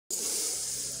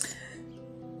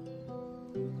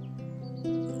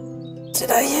Did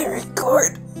I hit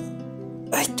record?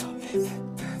 I don't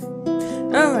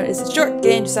remember. Alright, it's a short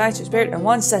game, science and spirit, and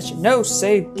one session. No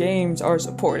save games are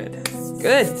supported.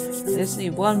 Good. I just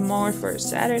need one more for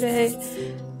Saturday.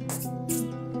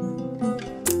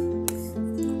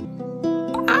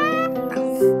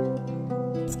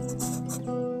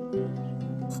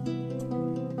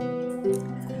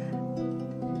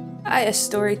 Hiya,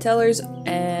 storytellers,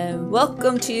 and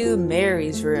welcome to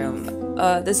Mary's Room.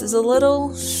 This is a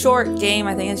little short game.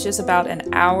 I think it's just about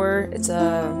an hour. It's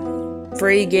a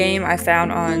free game I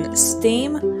found on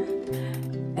Steam,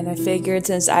 and I figured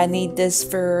since I need this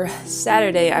for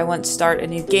Saturday, I want to start a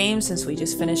new game since we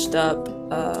just finished up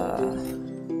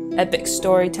Epic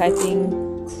Story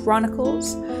Typing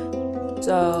Chronicles.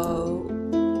 So,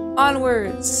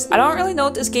 onwards. I don't really know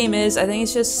what this game is. I think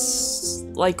it's just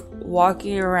like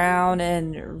walking around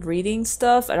and reading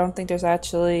stuff. I don't think there's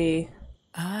actually...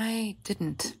 I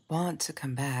didn't want to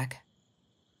come back.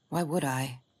 Why would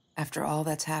I, after all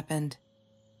that's happened,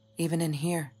 even in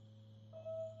here?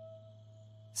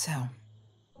 So,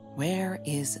 where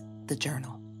is the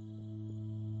journal?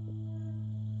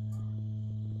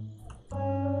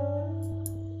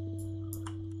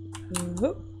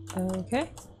 Okay.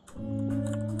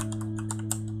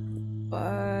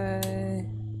 Bye.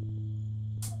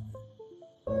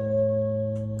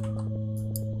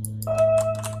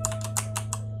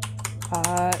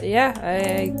 Yeah,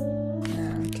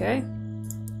 okay.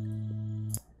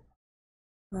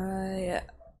 My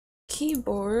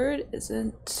keyboard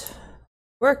isn't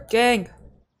working.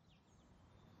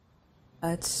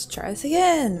 Let's try this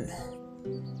again.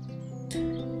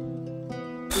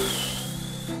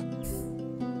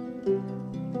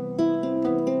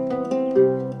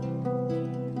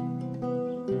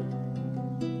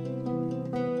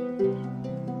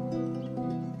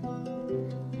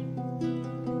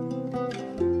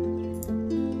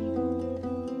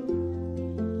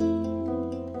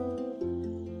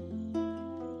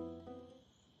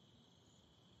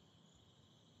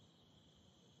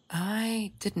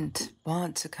 I didn't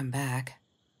want to come back.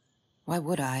 Why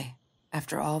would I,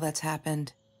 after all that's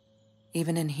happened,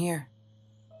 even in here?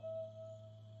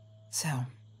 So,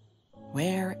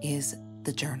 where is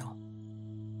the journal?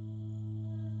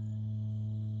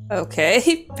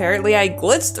 Okay, apparently I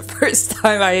glitched the first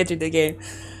time I entered the game.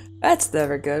 That's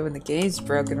never good when the game's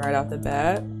broken right off the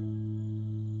bat.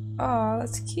 Aw,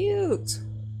 that's cute.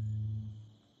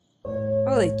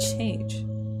 Oh, they change.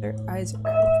 Their eyes are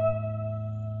red.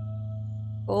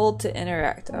 Hold to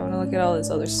interact. I want to look at all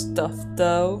this other stuff,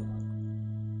 though.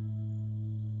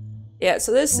 Yeah,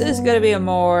 so this is going to be a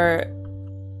more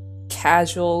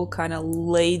casual, kind of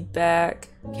laid-back.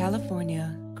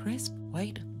 California crisp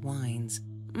white wines.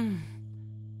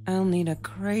 I'll need a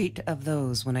crate of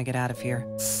those when I get out of here.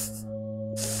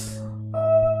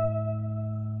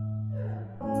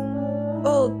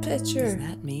 Old picture. Is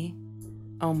that me?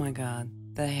 Oh my god,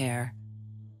 the hair.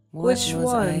 What Which was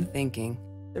one? I thinking?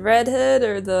 The redhead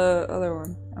or the other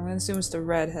one? I'm gonna assume it's the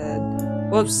redhead.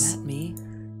 Whoops. Is that me?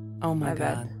 Oh my My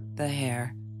bad. god, the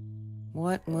hair.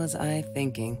 What was I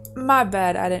thinking? My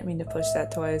bad, I didn't mean to push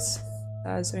that twice.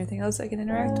 Is there anything else I can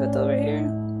interact with over here?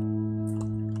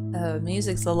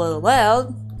 Music's a little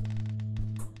loud.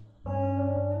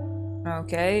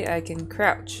 Okay, I can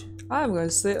crouch. I'm gonna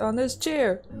sit on this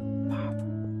chair.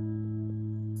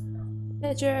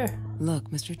 Picture. Look,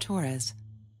 Mr. Torres.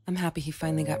 I'm happy he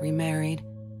finally got remarried.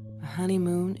 A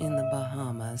honeymoon in the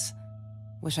Bahamas.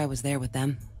 Wish I was there with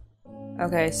them.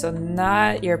 Okay, so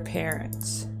not your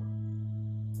parents.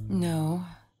 No,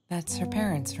 that's her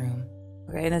parents' room.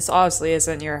 Okay, and this obviously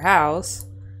isn't your house.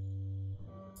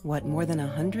 What, more than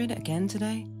 100 again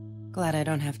today? Glad I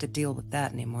don't have to deal with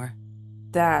that anymore.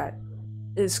 That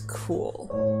is cool.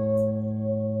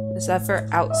 Is that for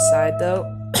outside though?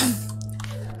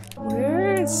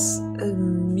 Where's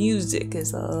music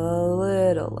is a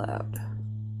little loud.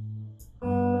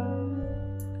 I'm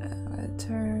gonna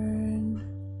turn.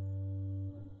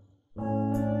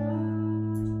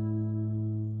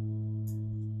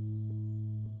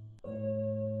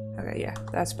 Okay, yeah,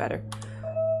 that's better.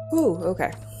 Ooh,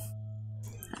 okay.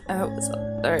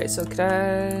 Alright, so could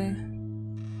I...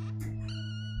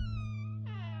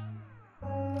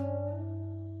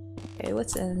 Okay,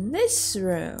 what's in this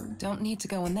room? Don't need to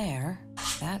go in there.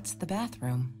 That's the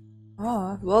bathroom.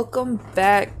 Oh, welcome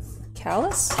back,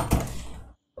 Callus? Come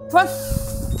on!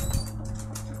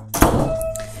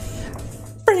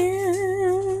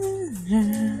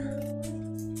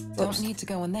 Don't need to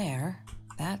go in there.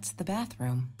 That's the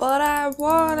bathroom. But I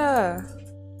wanna!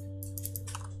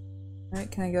 Alright,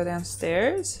 can I go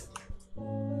downstairs?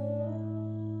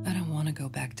 I don't want to go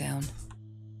back down.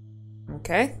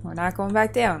 Okay, we're not going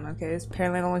back down. Okay,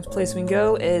 apparently the only place we can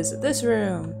go is this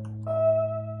room.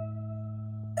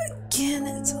 Again,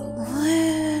 it's a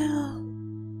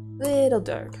little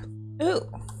dark. Ooh.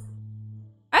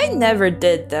 I never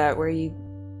did that where you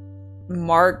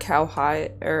mark how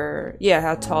high, or yeah,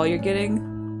 how tall you're getting.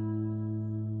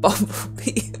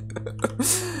 Bumblebee.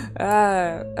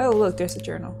 Oh look, there's a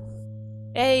journal.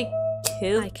 Hey,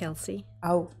 kid. Hi, Kelsey.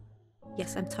 Oh.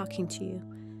 Yes, I'm talking to you.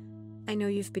 I know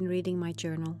you've been reading my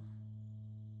journal.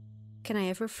 Can I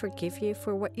ever forgive you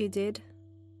for what you did?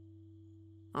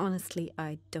 Honestly,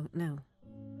 I don't know.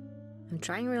 I'm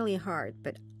trying really hard,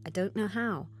 but I don't know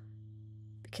how.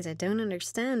 Because I don't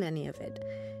understand any of it.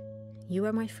 You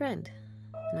are my friend,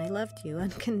 and I loved you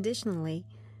unconditionally.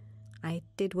 I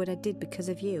did what I did because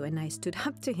of you, and I stood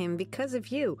up to him because of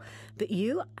you. But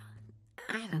you,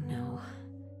 I don't know.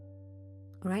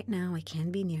 Right now, I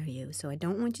can't be near you, so I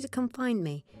don't want you to come find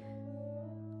me.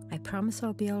 I promise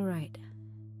I'll be all right.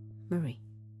 Marie.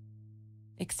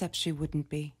 Except she wouldn't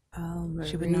be. Oh, Marie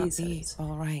she would not says. be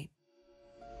all right.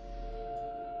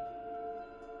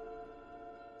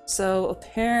 So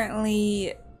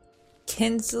apparently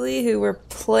Kinsley, who we're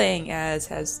playing as,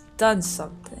 has done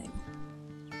something.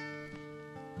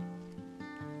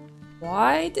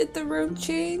 Why did the room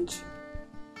change?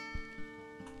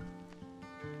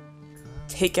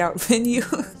 Takeout menu.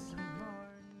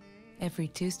 Every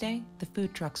Tuesday, the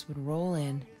food trucks would roll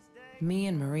in. Me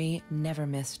and Marie never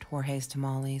missed Jorge's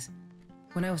tamales.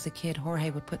 When I was a kid, Jorge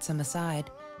would put some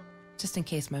aside, just in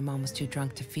case my mom was too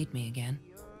drunk to feed me again.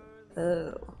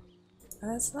 Oh,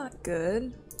 that's not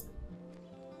good.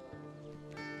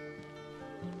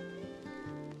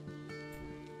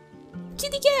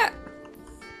 Kitty cat!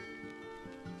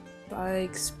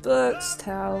 Bikes, books,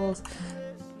 towels,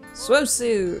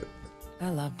 swimsuit. I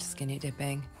loved skinny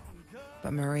dipping,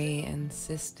 but Marie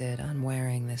insisted on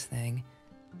wearing this thing.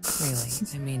 Really,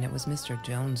 I mean, it was Mr.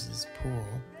 Jones's pool.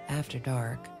 After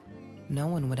dark, no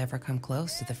one would ever come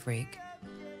close to the freak.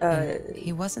 And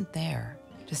he wasn't there,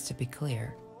 just to be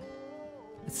clear.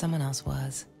 But someone else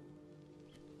was.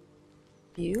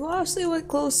 You actually went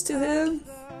close to him?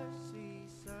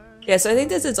 Yeah, so I think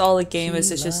this is all the game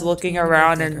is. It's just looking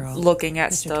around and looking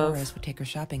at Mr. stuff. Torres would take her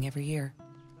shopping every year.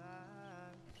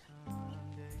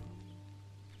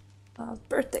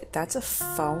 Birthday. That's a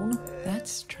phone?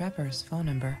 That's Trevor's phone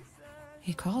number.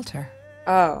 He called her.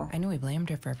 Oh. I knew he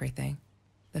blamed her for everything,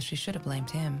 though she should have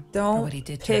blamed him Don't for what he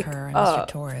did to pick her and up.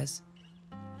 Mr. Torres.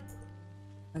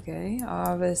 Okay,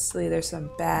 obviously there's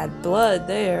some bad blood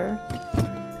there.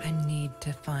 I need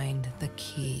to find the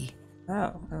key.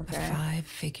 Oh, okay. A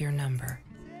 5-figure number.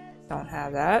 Don't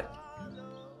have that.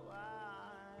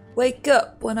 Wake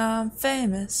up when I'm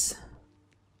famous.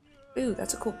 Ooh,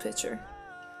 that's a cool picture.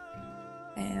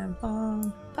 And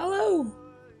hello.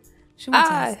 She once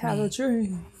I asked have me, a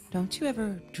dream. "Don't you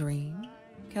ever dream,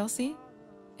 Kelsey?"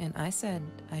 And I said,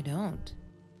 I don't.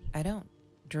 I don't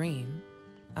dream.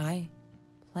 I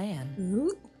plan.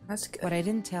 Ooh, that's good. What I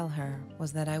didn't tell her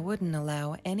was that I wouldn't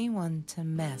allow anyone to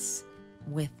mess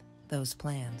with those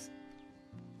plans.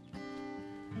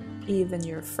 Even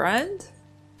your friend?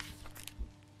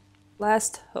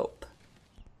 Last hope.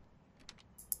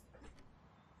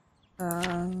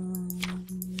 Oh.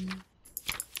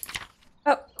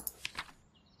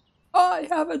 I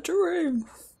have a dream.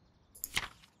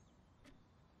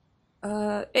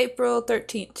 April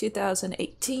 13th,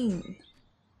 2018.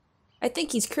 I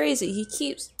think he's crazy. He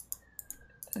keeps...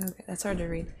 Okay, that's hard to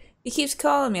read. He keeps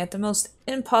calling me at the most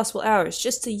impossible hours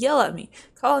just to yell at me,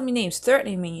 calling me names,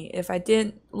 threatening me. If I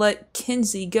didn't let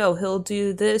Kinsey go, he'll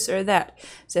do this or that.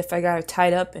 As if I got her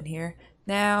tied up in here.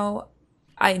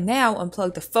 I now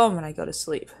unplug the phone when I go to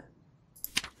sleep.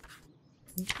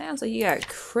 Sounds like you got a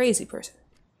crazy person.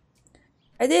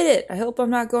 I did it. I hope I'm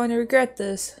not going to regret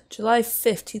this. July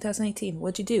 5th, 2018.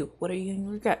 What'd you do? What are you going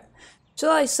to regret?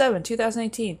 July 7th,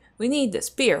 2018. We need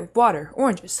this. Beer, water,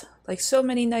 oranges. Like so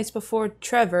many nights before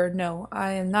Trevor, no,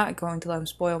 I am not going to let him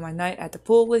spoil my night at the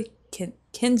pool with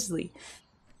Kinsley.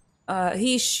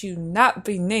 He should not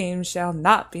be named, shall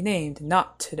not be named.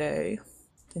 Not today.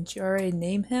 Didn't you already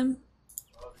name him?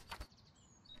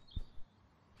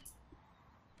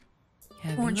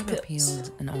 Have Orange you ever pills.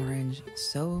 peeled an orange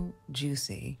so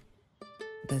juicy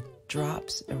the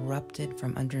drops erupted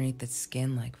from underneath its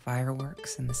skin like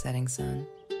fireworks in the setting sun?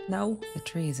 No. The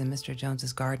trees in Mr.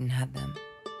 Jones's garden had them.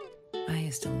 I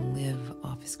used to live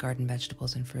off his garden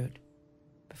vegetables and fruit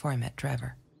before I met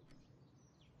Trevor.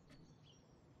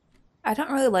 I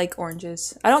don't really like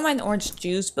oranges. I don't mind orange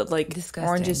juice, but like Disgusting,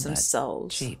 oranges but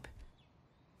themselves. cheap.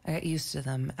 I got used to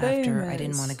them after I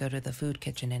didn't Famous. want to go to the food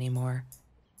kitchen anymore.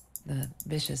 The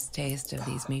vicious taste of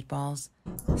these meatballs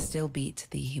still beat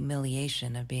the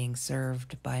humiliation of being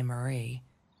served by Marie.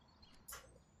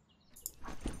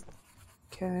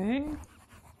 Okay.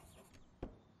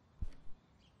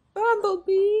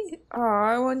 Bumblebee! Oh,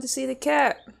 I wanted to see the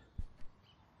cat.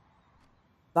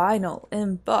 Vinyl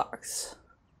in box.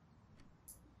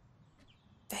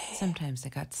 Sometimes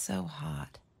it got so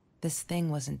hot, this thing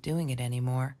wasn't doing it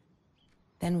anymore.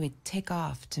 Then we'd take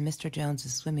off to Mr.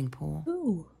 Jones's swimming pool.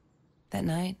 Ooh. That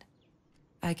night,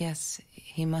 I guess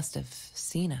he must have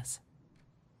seen us.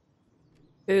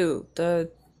 Who?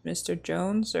 The Mr.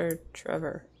 Jones or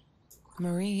Trevor?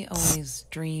 Marie always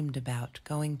dreamed about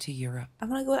going to Europe. I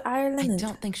want to go to Ireland. I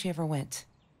don't think she ever went.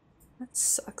 That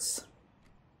sucks.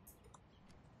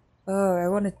 Oh, I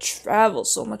want to travel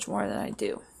so much more than I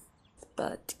do.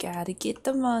 But gotta get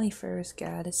the money first.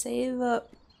 Gotta save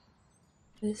up.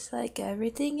 Just like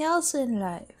everything else in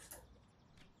life.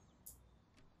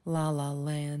 La La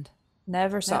Land.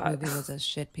 Never saw That it. movie was a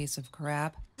shit piece of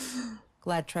crap.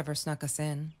 Glad Trevor snuck us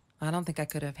in. I don't think I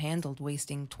could have handled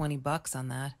wasting $20 on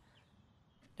that.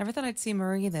 Never thought I'd see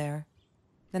Marie there.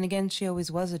 Then again, she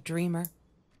always was a dreamer.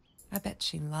 I bet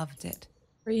she loved it.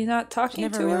 Were you not talking She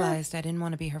never to her? realized I didn't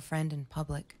want to be her friend in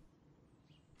public.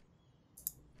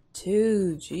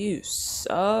 Dude, you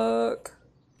suck.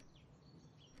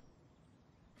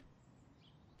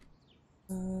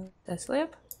 Desk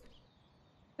lamp?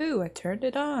 Ooh, I turned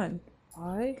it on.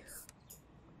 Why?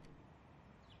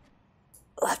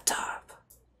 Laptop.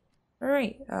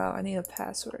 Alright. Oh, I need a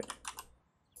password.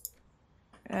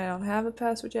 I don't have a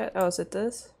password yet. Oh, is it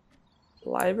this?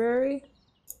 Library?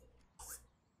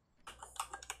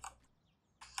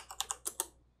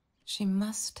 She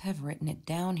must have written it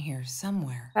down here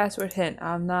somewhere. Password hint.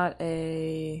 I'm not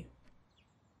a...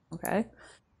 Okay.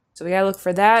 So we gotta look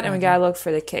for that, and we gotta look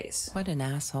for the case. What an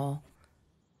asshole.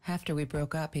 After we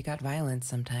broke up, he got violent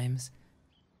sometimes.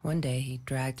 One day, he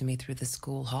dragged me through the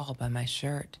school hall by my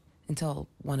shirt until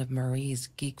one of Marie's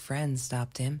geek friends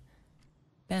stopped him.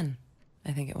 Ben,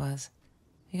 I think it was.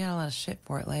 He got a lot of shit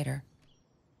for it later.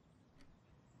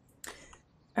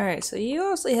 Alright, so you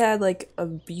obviously had, like,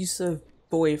 abusive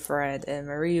boyfriend, and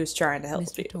Marie was trying to help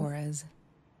Mr. you. Torres.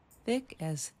 Thick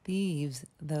as thieves,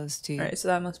 those two. Alright, so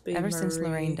that must be Ever Marie. since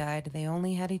Lorraine died, they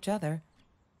only had each other.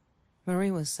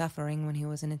 Marie was suffering when he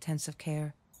was in intensive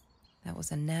care. That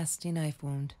was a nasty knife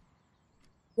wound.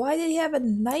 Why did he have a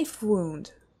knife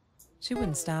wound? She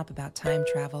wouldn't stop about time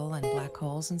travel and black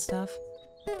holes and stuff.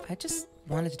 I just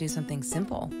wanted to do something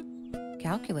simple.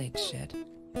 Calculate shit.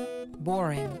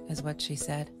 Boring is what she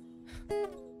said.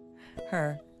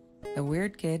 Her, the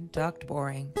weird kid, talked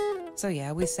boring. So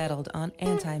yeah, we settled on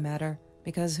antimatter,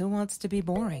 because who wants to be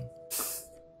boring?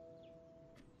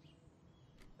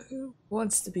 Who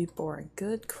wants to be boring?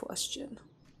 Good question.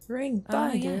 Ring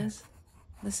binder. Yes.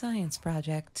 The science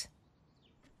project.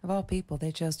 Of all people,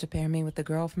 they chose to pair me with the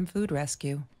girl from Food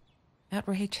Rescue.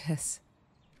 Outrageous.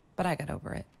 But I got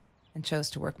over it, and chose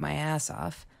to work my ass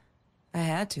off. I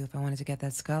had to if I wanted to get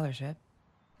that scholarship.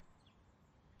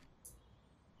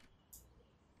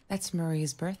 That's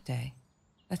Marie's birthday.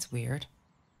 That's weird.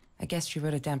 I guess she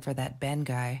wrote it down for that Ben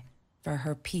guy, for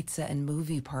her pizza and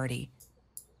movie party.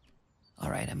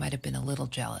 Alright, I might have been a little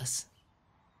jealous.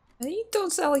 You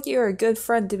don't sound like you're a good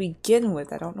friend to begin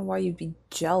with. I don't know why you'd be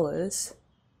jealous.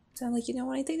 Sound like you don't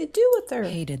want anything to do with her.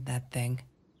 Hated that thing.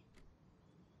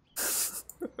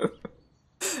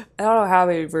 I don't know how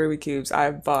many Rubik's Cubes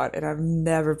I've bought, and I've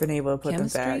never been able to put them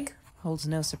Chemistry back. holds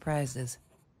no surprises.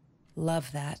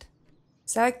 Love that.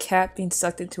 Is that a cat being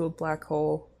sucked into a black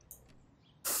hole?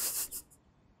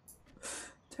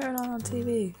 Turn on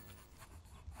TV.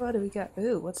 What do we got?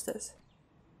 Ooh, what's this?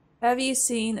 Have you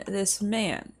seen this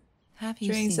man? Have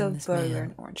you Dreams seen of this Burger man?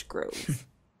 in Orange Grove.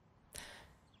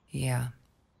 Yeah,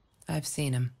 I've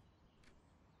seen him.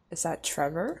 Is that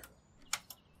Trevor?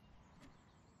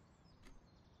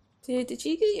 Dude, did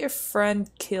you get your friend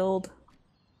killed?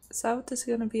 Is that what this is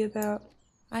gonna be about?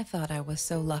 I thought I was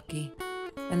so lucky.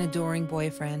 An adoring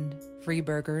boyfriend, free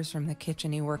burgers from the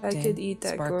kitchen he worked I in, could eat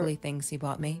that sparkly things he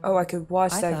bought me. Oh, I could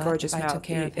watch I that thought gorgeous if I mouth took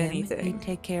care eat of him, anything. he'd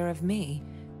take care of me,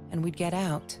 and we'd get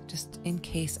out, just in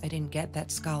case I didn't get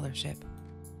that scholarship.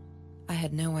 I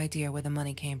had no idea where the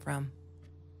money came from.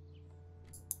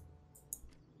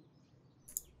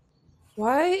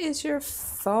 Why is your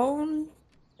phone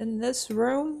in this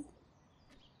room?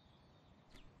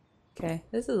 Okay,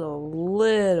 this is a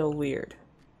little weird.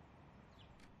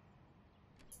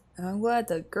 I'm glad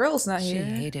the girl's not She here.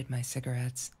 hated my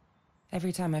cigarettes.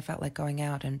 Every time I felt like going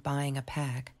out and buying a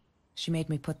pack, she made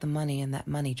me put the money in that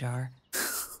money jar.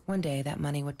 One day, that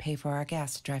money would pay for our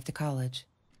gas to drive to college.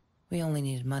 We only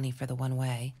needed money for the one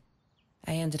way.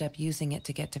 I ended up using it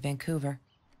to get to Vancouver.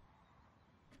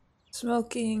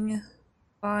 Smoking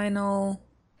vinyl.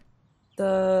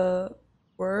 The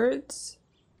words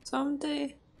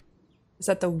someday? Is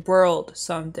that the world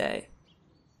someday?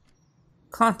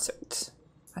 Concerts.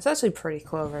 That's actually pretty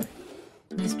clever.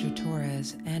 Mr.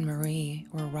 Torres and Marie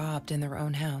were robbed in their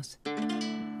own house,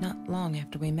 not long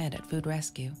after we met at Food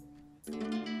Rescue.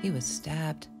 He was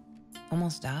stabbed,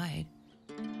 almost died.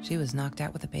 She was knocked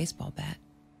out with a baseball bat.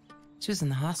 She was in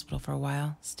the hospital for a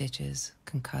while, stitches,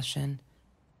 concussion.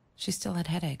 She still had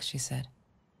headaches, she said.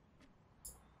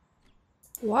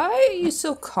 Why are you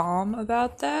so calm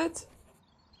about that?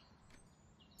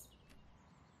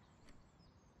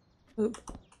 Oop.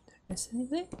 Did I miss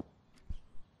anything?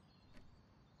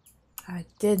 I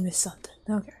did miss something.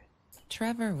 Okay.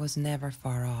 Trevor was never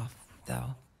far off,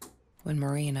 though. When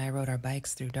Marie and I rode our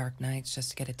bikes through dark nights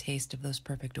just to get a taste of those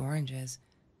perfect oranges,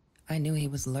 I knew he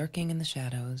was lurking in the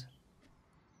shadows.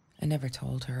 I never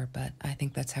told her, but I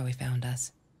think that's how he found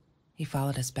us. He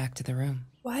followed us back to the room.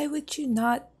 Why would you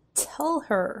not tell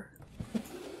her?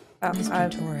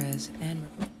 Mr. Torres and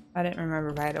I didn't remember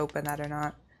if I had opened that or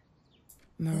not.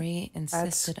 Marie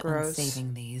insisted on gross.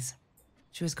 saving these.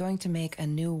 She was going to make a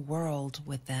new world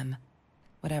with them,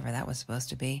 whatever that was supposed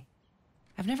to be.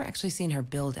 I've never actually seen her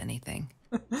build anything.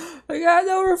 I got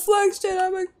no reflection,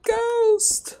 I'm a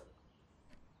ghost!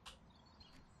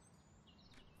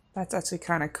 That's actually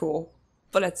kind of cool.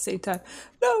 But at the same time,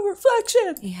 no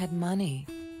reflection! He had money.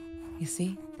 You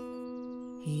see?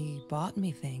 He bought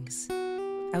me things.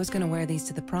 I was going to wear these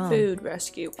to the prom. Food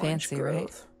Rescue, Orange Fancy, Grove.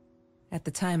 right? At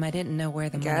the time, I didn't know where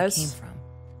the money came from.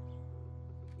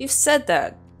 You've said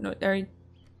that.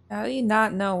 How do you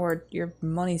not know where your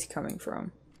money's coming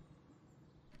from?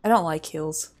 I don't like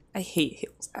heels. I hate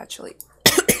heels, actually.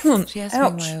 She asked me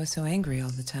why I was so angry all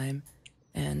the time,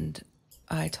 and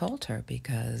I told her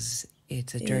because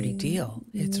it's a dirty deal.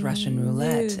 It's Russian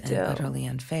roulette and utterly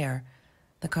unfair.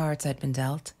 The cards I'd been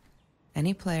dealt,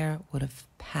 any player would have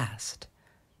passed.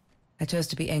 I chose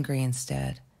to be angry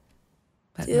instead.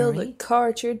 But Deal Marie, the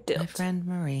cards you're dealt. my friend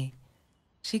Marie,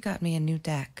 she got me a new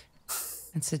deck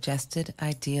and suggested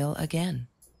I deal again.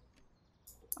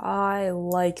 I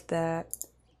like that.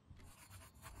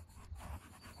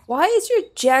 Why is your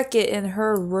jacket in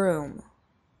her room?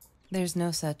 There's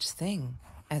no such thing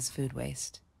as food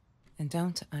waste. And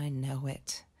don't I know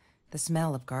it? The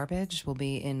smell of garbage will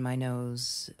be in my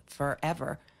nose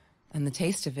forever, and the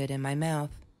taste of it in my mouth.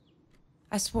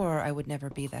 I swore I would never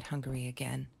be that hungry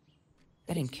again.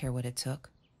 I didn't care what it took.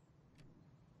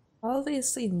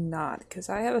 Obviously not, because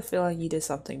I have a feeling you did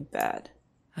something bad.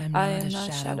 I'm I not am a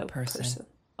not shadow person.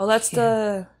 Oh, that's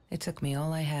Yeah. It took me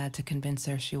all I had to convince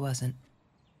her she wasn't.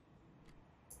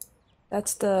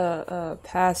 That's the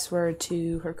password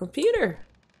to her computer.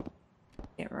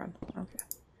 Can't run. Okay.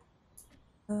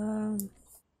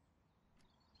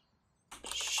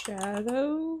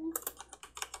 Shadow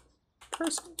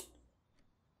person.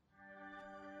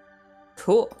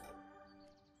 Cool.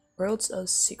 Worlds of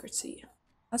Secrecy.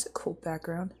 That's a cool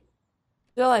background.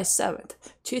 July 7th,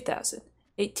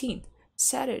 2018.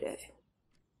 Saturday.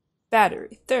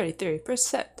 Battery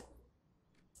 33%.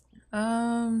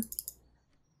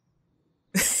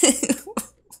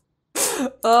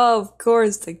 Oh, of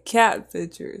course, the cat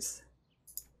pictures.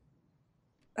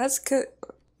 That's good.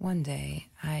 One day,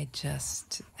 I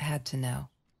just had to know.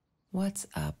 What's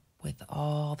up with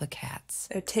all the cats?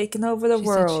 They're taking over the She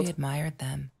world. said she admired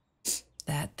them.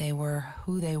 That they were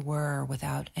who they were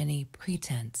without any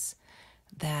pretense.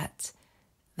 That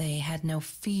they had no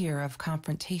fear of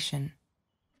confrontation.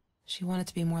 She wanted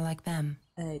to be more like them.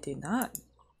 I do not.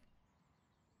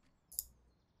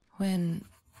 When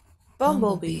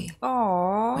Bumblebee.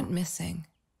 Aww. went missing,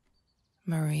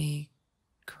 Marie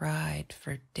cried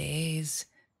for days.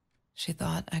 She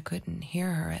thought I couldn't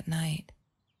hear her at night.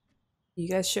 You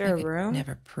guys share a room?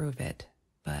 Never prove it,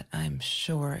 but I'm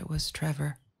sure it was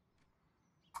Trevor.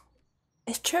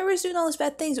 If Trevor's doing all those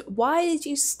bad things, why did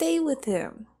you stay with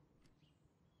him?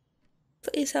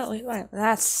 Please help me.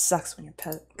 That sucks when your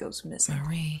pet goes missing.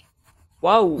 Marie.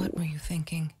 Whoa. What were you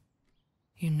thinking?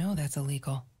 You know that's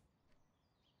illegal.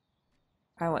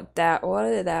 I want that. What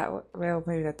did that? Well,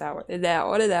 maybe not that one. That.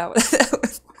 What did that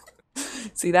one?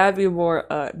 See, that'd be more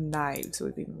knives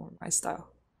would be more my style.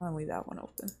 I'll leave that one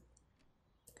open.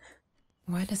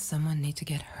 Why does someone need to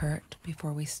get hurt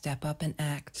before we step up and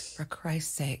act, for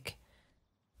Christ's sake?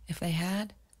 If they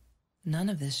had, none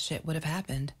of this shit would have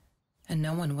happened, and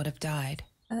no one would have died.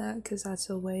 'Cause that's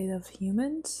a way of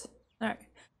humans. Alright.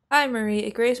 Hi, Marie.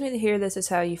 It grieves me to hear this is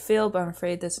how you feel, but I'm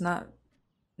afraid that's not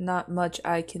much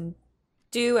I can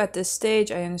do at this stage.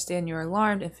 I understand you're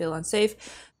alarmed and feel unsafe,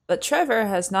 But Trevor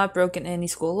has not broken any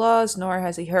school laws, nor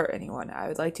has he hurt anyone. I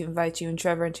would like to invite you and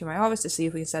Trevor into my office to see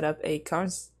if we can set up a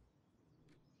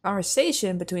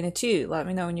conversation between the two. Let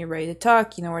me know when you're ready to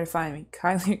talk. You know where to find me.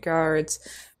 Kindly regards,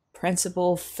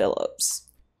 Principal Phillips.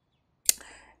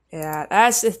 Yeah,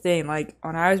 that's the thing. Like,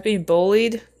 when I was being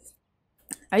bullied,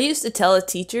 I used to tell the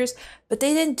teachers, but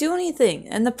they didn't do anything.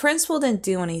 And the principal didn't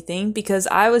do anything because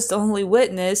I was the only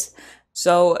witness.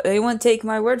 So they wouldn't take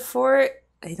my word for it.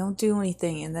 They don't do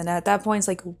anything. And then at that point, it's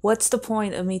like, what's the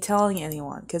point of me telling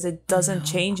anyone? Because it doesn't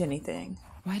change anything.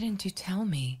 Why didn't you tell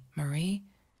me, Marie?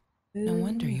 No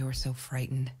wonder you were so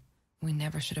frightened. We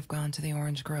never should have gone to the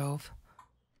orange grove.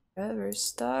 Trevor's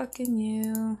stalking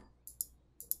you.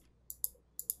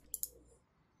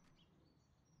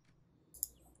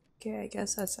 Okay, I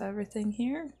guess that's everything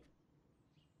here.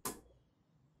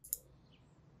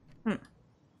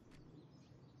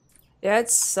 Yeah,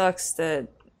 it sucks that,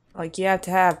 like, you have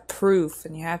to have proof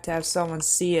and you have to have someone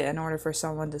see it in order for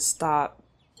someone to stop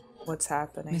what's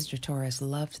happening. Mr. Torres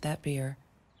loved that beer.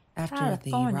 After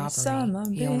the California summer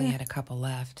robbery, he only beer. had a couple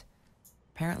left.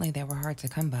 Apparently they were hard to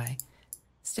come by.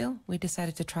 Still, we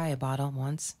decided to try a bottle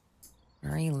once.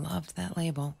 Marie loved that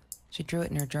label. She drew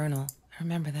it in her journal. I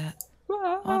remember that.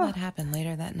 All that happened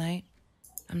later that night,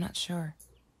 I'm not sure.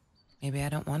 Maybe I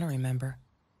don't want to remember.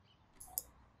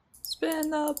 Spin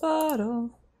the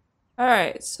bottle.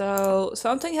 Alright, so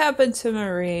something happened to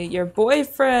Marie. Your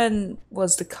boyfriend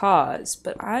was the cause,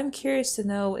 but I'm curious to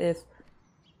know if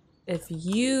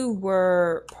you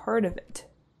were part of it.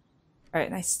 Alright,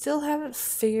 and I still haven't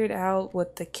figured out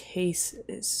what the case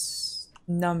is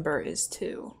number is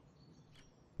too.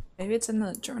 Maybe it's in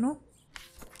the journal?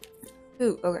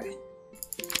 Ooh, okay.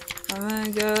 I'm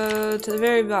gonna go to the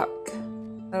very back.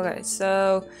 Okay,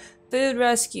 so food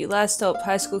rescue, last hope,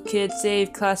 high school kids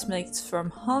saved classmates from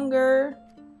hunger.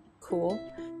 Cool.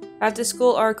 After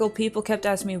school article, people kept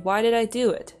asking me why did I do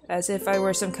it, as if I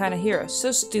were some kind of hero.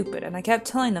 So stupid, and I kept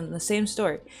telling them the same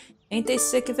story. Ain't they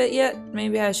sick of it yet?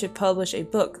 Maybe I should publish a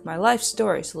book, my life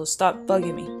story, so they'll stop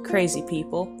bugging me. Crazy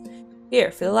people. Here,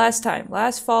 for the last time.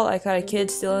 Last fall, I caught a kid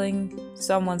stealing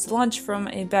someone's lunch from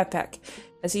a backpack.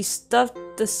 As he stuffed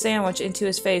the sandwich into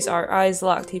his face, our eyes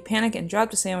locked. He panicked and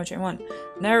dropped the sandwich and won.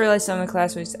 I never realized some of the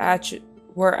classmates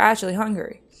were actually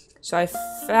hungry. So I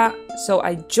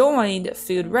joined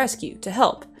food rescue to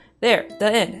help. There,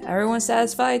 the end. Everyone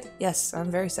satisfied? Yes, I'm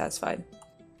very satisfied.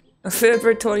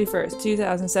 February 21st,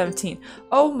 2017.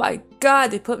 Oh my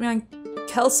god, they put me on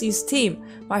Kelsey's team.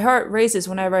 My heart races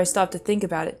whenever I stop to think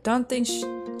about it. Don't think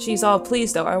she's all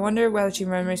pleased though. I wonder whether she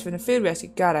remembers from the food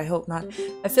rescue. God, I hope not.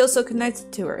 I feel so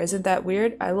connected to her. Isn't that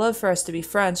weird? I love for us to be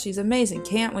friends. She's amazing.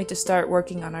 Can't wait to start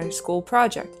working on our school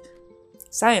project.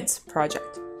 Science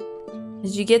project.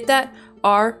 Did you get that?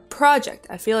 Our project.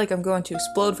 I feel like I'm going to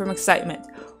explode from excitement.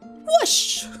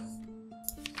 Whoosh!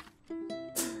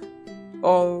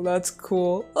 Oh, that's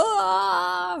cool.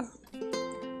 Ah!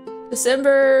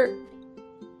 December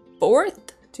 4th,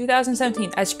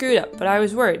 2017. I screwed up, but I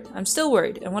was worried. I'm still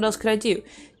worried, and what else could I do?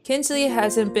 Kinsley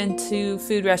hasn't been to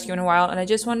food rescue in a while, and I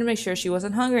just wanted to make sure she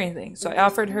wasn't hungry or anything, so I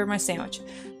offered her my sandwich.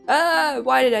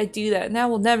 Why did I do that? Now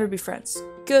we'll never be friends.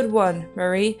 Good one,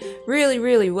 Marie. Really,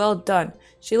 really well done.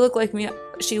 She looked at me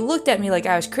like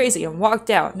I was crazy and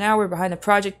walked out. Now we're behind the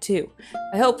project too.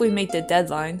 I hope we make the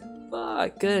deadline.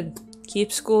 Good.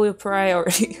 Keep school a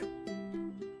priority.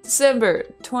 December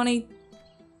 20...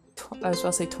 I was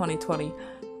about to say 2020.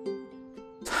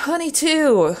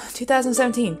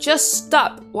 2017. Just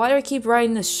stop. Why do I keep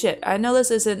writing this shit? I know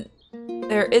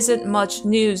there isn't much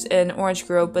news in Orange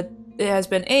Grove, but it has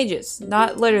been ages.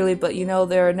 Not literally, but you know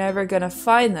they're never gonna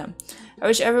find them. I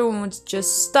wish everyone would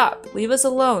just stop. Leave us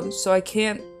alone so I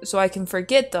can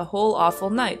forget the whole awful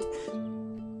night.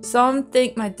 Some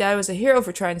think my dad was a hero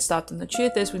for trying to stop them. The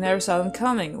truth is, we never saw them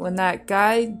coming. When that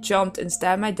guy jumped and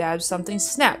stabbed my dad, something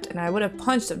snapped, and I would have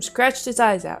punched him, scratched his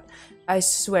eyes out. I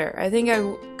swear, I think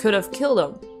I could have killed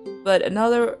him. But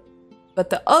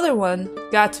the other one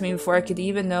got to me before I could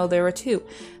even know there were two.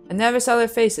 I never saw their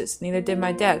faces, neither did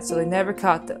my dad, so they never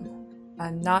caught them.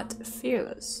 I'm not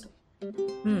fearless.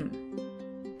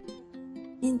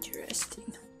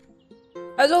 Interesting.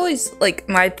 I was always, like,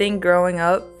 my thing growing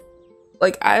up,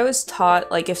 like, I was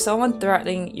taught, like, if someone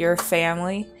threatening your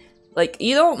family, like,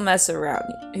 you don't mess around.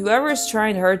 Whoever's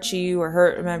trying to hurt you or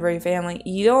hurt a member of your family,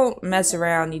 you don't mess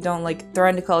around. You don't, like,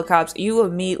 threaten to call the cops. You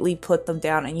immediately put them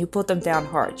down, and you put them down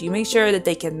hard. You make sure that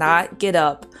they cannot get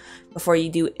up before you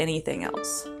do anything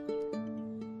else.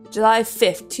 July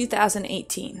 5th,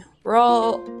 2018. We're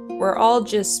We're all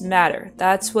just matter.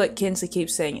 That's what Kinsley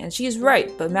keeps saying, and she's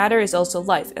right, but matter is also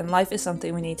life, and life is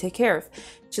something we need to take care of.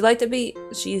 She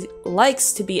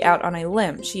likes to be out on a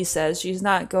limb. She says she's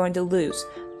not going to lose.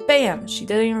 Bam! She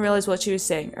didn't even realize what she was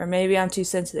saying, or maybe I'm too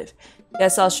sensitive.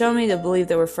 Guess I'll show me to believe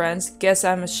that we're friends. Guess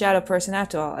I'm a shadow person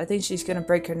after all. I think she's gonna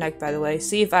break her neck, by the way.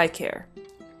 See if I care.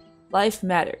 Life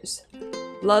matters.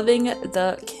 Loving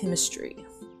the chemistry.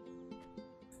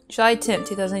 July 10th,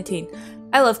 2018.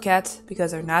 I love cats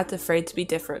because they're not afraid to be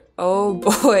different. Oh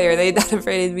boy, are they not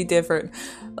afraid to be different.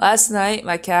 Last night,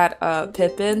 my cat,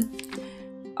 Pippin,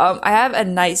 I have a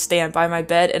nightstand by my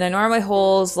bed, and it normally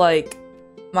holds, like,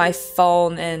 my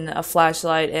phone and a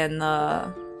flashlight and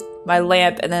my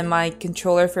lamp and then my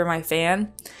controller for my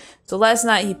fan. So last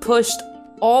night, he pushed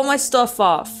all my stuff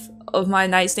off of my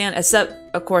nightstand,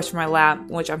 except, of course, for my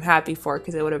lamp, which I'm happy for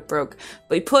because it would have broke.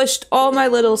 But he pushed all my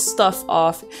little stuff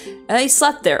off, and he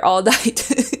slept there all night.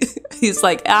 He's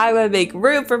like, I'm gonna make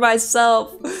room for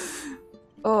myself.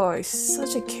 Oh, he's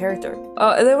such a character.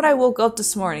 And then when I woke up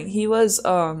this morning, he was,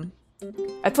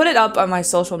 I put it up on my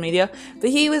social media, but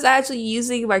he was actually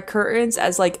using my curtains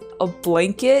as, like, a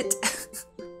blanket.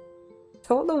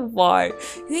 Don't know why. I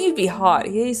think he'd be hot.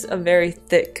 He's a very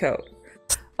thick coat.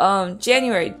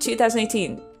 January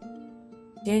 2018.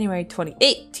 January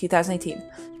 28, 2018.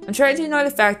 I'm trying to ignore the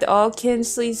fact that all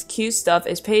Kinsley's cute stuff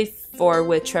is paid for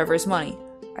with Trevor's money.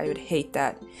 I would hate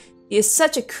that. He is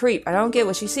such a creep. I don't get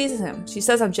what she sees in him. She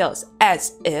says I'm jealous.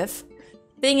 As if.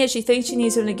 Thing is, she thinks she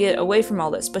needs him to get away from all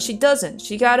this, but she doesn't.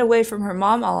 She got away from her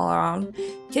mom all around.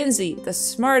 Kinsey, the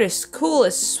smartest,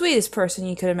 coolest, sweetest person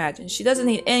you could imagine. She doesn't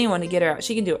need anyone to get her out.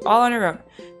 She can do it all on her own.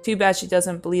 Too bad she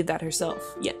doesn't believe that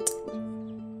herself. Yet.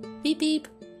 Beep beep.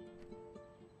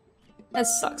 That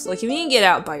sucks. Like, if you can get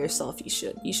out by yourself, you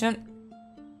should. You shouldn't.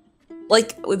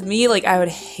 Like, with me, like, I would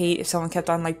hate if someone kept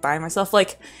on, like, buying myself.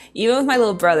 Like, even with my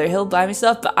little brother, he'll buy me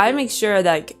stuff, but I make sure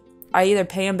that, like, I either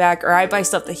pay him back or I buy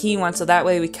stuff that he wants, so that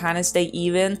way we kind of stay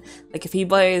even. Like, if he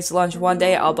buys lunch one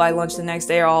day, I'll buy lunch the next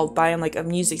day, or I'll buy him, like, a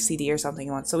music CD or something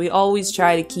he wants. So we always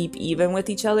try to keep even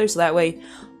with each other, so that way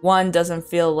one doesn't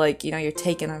feel like, you know, you're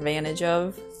taken advantage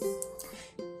of.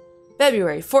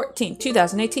 February 14,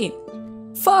 2018.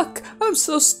 Fuck! I'm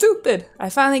so stupid! I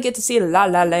finally get to see La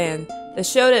La Land. They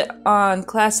showed it on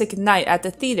Classic Night at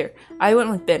the theater. I went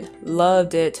with Ben.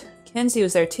 Loved it. Kenzie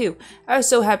was there too. I was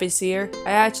so happy to see her.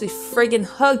 I actually friggin'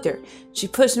 hugged her. She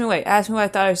pushed me away, asked me what I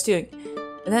thought I was doing.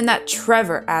 And then that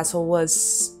Trevor asshole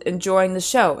was enjoying the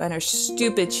show and her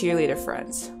stupid cheerleader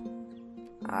friends.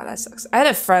 Ah, that sucks. I had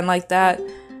a friend like that.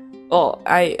 Well,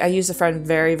 I use a friend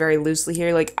very, very loosely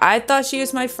here. Like, I thought she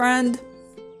was my friend,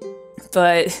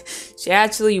 but she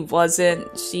actually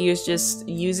wasn't. She was just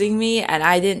using me, and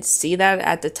I didn't see that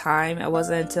at the time. It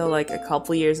wasn't until, like, a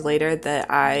couple years later that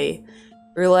I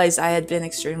realized I had been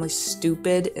extremely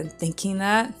stupid in thinking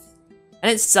that.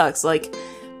 And it sucks. Like,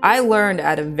 I learned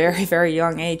at a very, very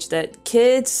young age that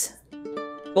kids,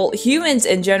 well, humans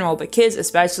in general, but kids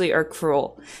especially, are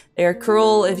cruel. They are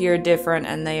cruel if you're different,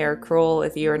 and they are cruel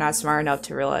if you are not smart enough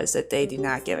to realize that they do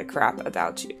not give a crap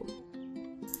about you.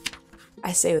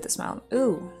 I say with a smile,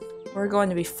 ooh, we're going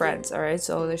to be friends, alright?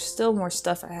 So there's still more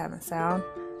stuff I haven't found.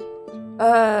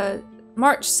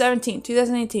 March 17,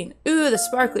 2018. Ooh, the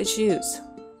sparkly shoes.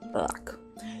 Ugh.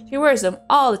 She wears them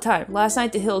all the time. Last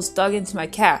night the heels dug into my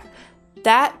calf.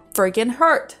 That friggin'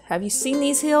 hurt. Have you seen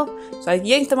these heels? So I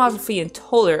yanked them off her feet and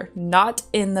told her, not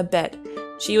in the bed.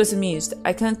 She was amused.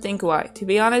 I couldn't think why. To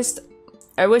be honest,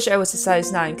 I wish I was a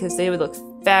size 9 because they would look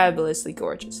fabulously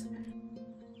gorgeous.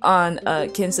 On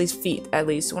Kinsley's feet, at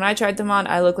least. When I tried them on,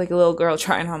 I looked like a little girl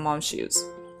trying on mom's shoes.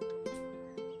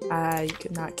 You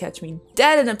could not catch me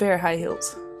dead in a pair of high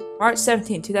heels. March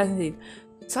 17, 2018.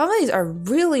 Some of these are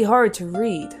really hard to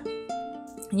read.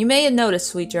 You may have noticed,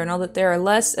 Sweet Journal, that there are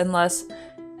less and less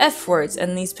F words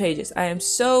in these pages. I am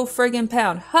so friggin'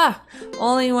 pound. Ha!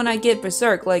 Only when I get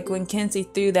berserk, like when Kinsey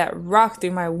threw that rock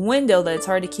through my window that it's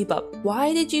hard to keep up.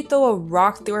 Why did you throw a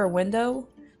rock through our window?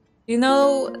 You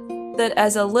know that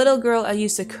as a little girl I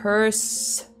used to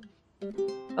curse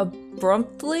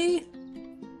abruptly?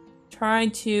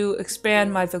 Trying to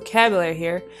expand my vocabulary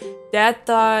here. Dad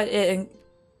thought it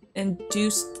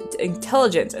induced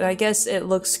intelligence, and I guess it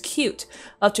looks cute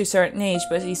up to a certain age,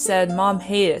 but he said Mom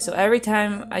hated it, so every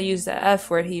time I used the F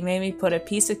word, he made me put a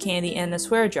piece of candy in the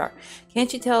swear jar. Can't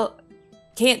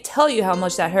tell you how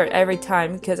much that hurt every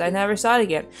time, because I never saw it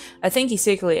again. I think he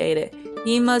secretly ate it.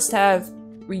 He must have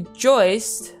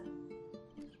rejoiced.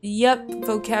 Yep,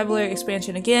 vocabulary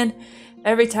expansion again.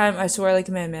 Every time I swear like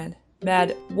a madman.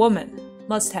 Mad woman.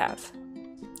 Must have.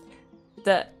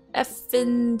 The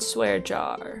effin' swear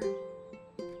jar.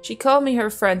 She called me her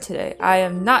friend today. I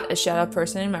am not a shadow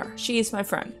person anymore. She's my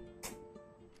friend.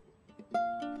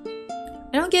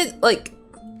 I don't get, like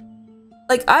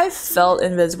I've felt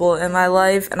invisible in my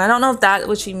life, and I don't know if that's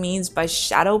what she means by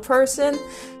shadow person,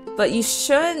 but you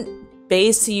shouldn't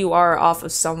base who you are off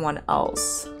of someone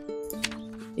else.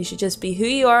 You should just be who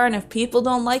you are, and if people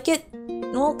don't like it,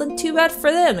 well, then too bad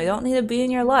for them. They don't need to be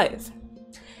in your life.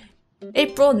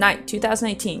 April 9th,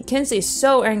 2018. Kinsey is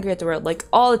so angry at the world, like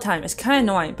all the time. It's kind of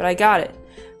annoying, but I got it.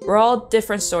 We're all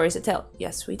different stories to tell.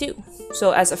 Yes, we do.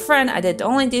 So as a friend, I did the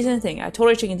only decent thing. I told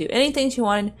her she can do anything she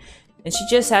wanted, and she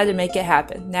just had to make it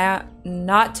happen. Now,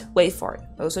 not wait for it.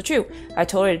 Also true. I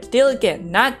told her to deal again,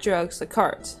 not drugs, the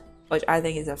cards, which I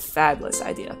think is a fabulous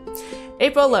idea.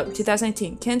 April 11th,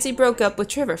 2018. Kinsey broke up with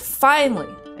Trevor.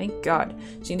 Finally. Thank God.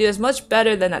 She can do as much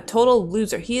better than that total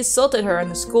loser. He assaulted her in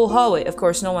the school hallway. Of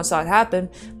course, no one saw it happen,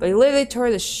 but he literally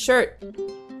tore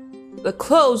the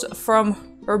clothes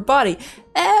from her body.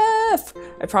 F!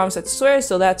 I promise I'd swear,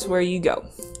 so that's where you go.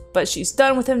 But she's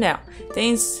done with him now.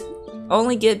 Things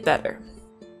only get better.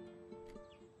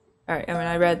 Alright,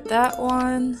 I read that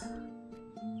one.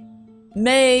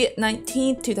 May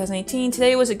 19th, 2018.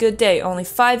 Today was a good day. Only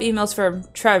 5 emails from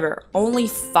Trevor. Only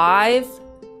 5?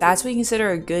 That's what you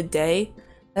consider a good day?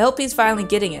 I hope he's finally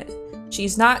getting it.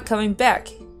 She's not coming back.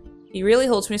 He really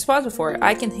holds me responsible for it.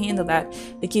 I can handle that.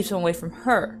 It keeps him away from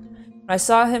her. When I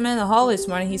saw him in the hallway this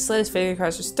morning, he slid his finger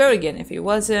across his throat again. If he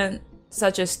wasn't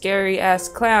such a scary-ass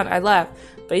clown, I'd laugh.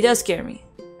 But he does scare me.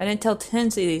 I didn't tell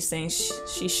Kinsey these things.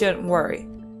 She shouldn't worry.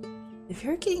 If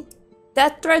you're getting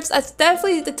death threats, that's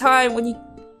definitely the time when you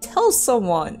tell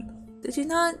someone. Did you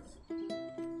not?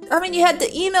 I mean, you had the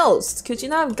emails. Could you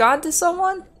not have gone to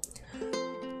someone?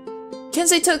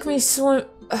 Kinsey took me swimming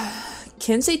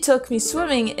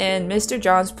in Mr.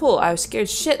 John's pool. I was scared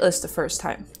shitless the first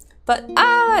time. But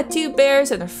 2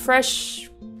 bears and a fresh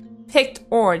picked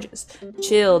oranges.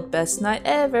 Chilled, best night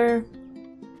ever.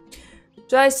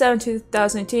 July 7,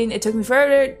 2018. It took me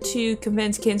forever to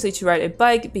convince Kinsley to ride a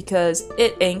bike because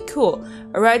it ain't cool.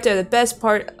 Our rides are the best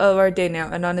part of our day now,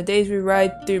 and on the days we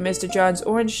ride through Mr. John's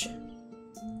orange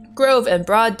grove and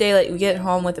broad daylight, we get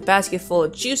home with a basket full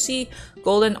of juicy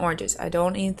golden oranges. I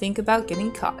don't even think about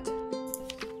getting caught.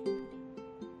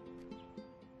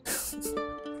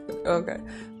 Okay.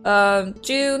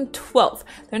 June 12th.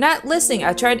 They're not listening.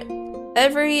 I tried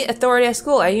every authority at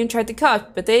school. I even tried the cops,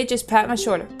 but they just pat my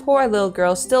shoulder. Poor little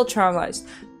girl, still traumatized.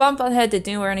 Bump on the head didn't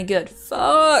do her any good.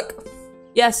 Fuck!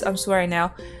 Yes, I'm swearing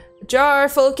now. A jar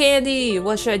full of candy!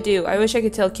 What should I do? I wish I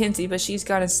could tell Kinsey, but she's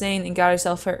gone insane and got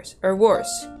herself hurt. Or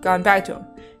worse, gone back to him.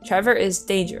 Trevor is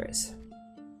dangerous.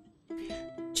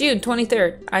 June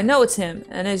 23rd. I know it's him,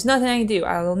 and there's nothing I can do.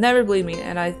 I'll never believe me,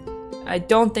 and I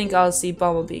don't think I'll see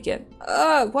Bumblebee again.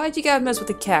 Why'd you gotta mess with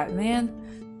the cat, man?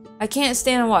 I can't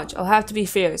stand and watch. I'll have to be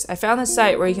fearless. I found a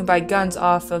site where you can buy guns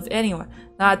off of anyone.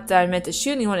 Not that I meant to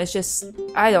shoot anyone, it's just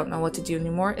I don't know what to do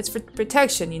anymore. It's for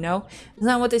protection, you know? Isn't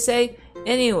that what they say?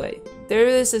 Anyway, there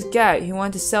is this guy who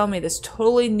wanted to sell me this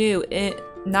totally new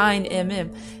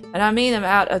 9mm. And I mean I'm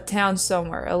out of town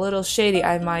somewhere. A little shady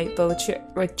I might, but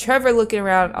with Trevor looking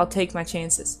around, I'll take my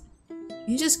chances.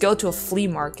 You just go to a flea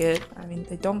market. I mean,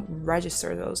 they don't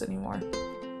register those anymore.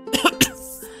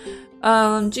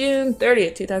 June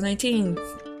 30th, 2018.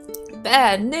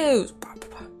 Bad news.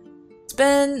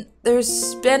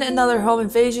 There's been another home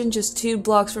invasion just 2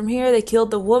 blocks from here. They killed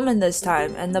the woman this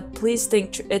time, and the police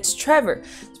think it's Trevor.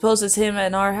 Suppose it's him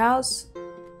in our house?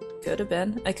 Could have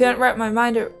been. I couldn't wrap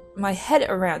my head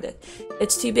around it.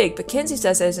 It's too big, but Kinsey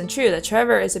says it isn't true, that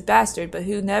Trevor is a bastard, but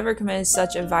who never committed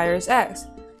such a violent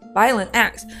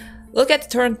acts. Look at the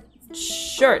torn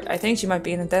shirt. I think she might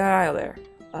be in denial there.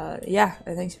 Yeah,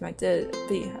 I think she might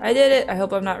be. I did it. I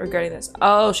hope I'm not regretting this.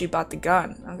 Oh, she bought the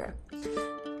gun. Okay.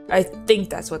 I think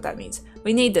that's what that means.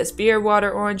 We need this. Beer, water,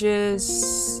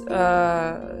 oranges.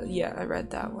 Yeah, I read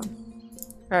that one.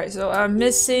 Alright, so I'm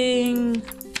missing...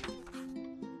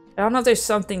 I don't know if there's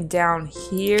something down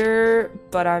here,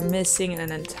 but I'm missing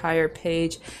an entire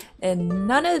page. And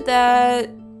none of that...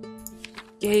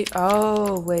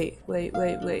 Oh, wait.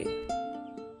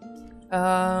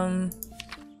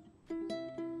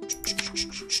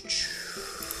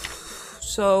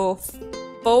 So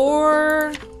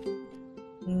 4,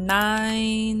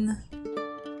 9,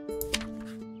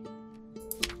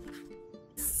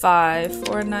 5,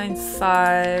 4, 9,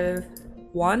 5,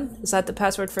 1? Is that the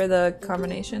password for the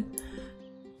combination?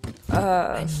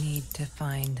 I need to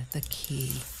find the key.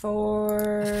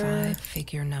 4, a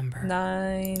 5-figure number.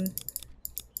 9.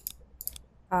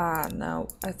 No.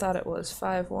 I thought it was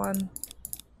 5, 1.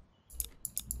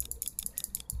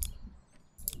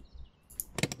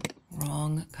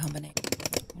 Wrong combination.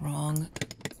 Wrong.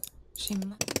 She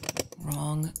must.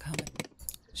 Wrong.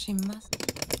 She must.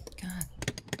 God.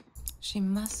 She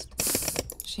must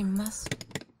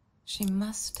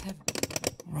have.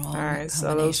 Wrong. Alright,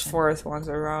 so those fourth ones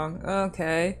are wrong.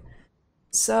 Okay.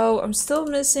 So I'm still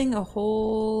missing a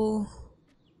whole.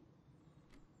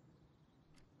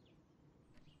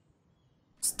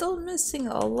 Still missing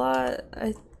a lot.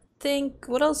 I think.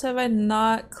 What else have I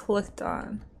not clicked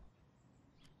on?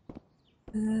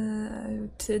 I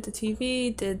did the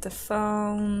TV, did the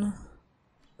phone,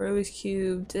 Rubik's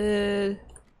Cube, did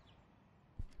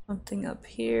something up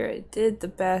here. I did the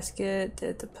basket,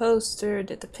 did the poster,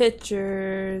 did the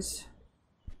pictures.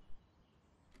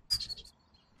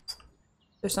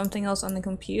 There's something else on the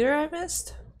computer I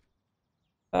missed?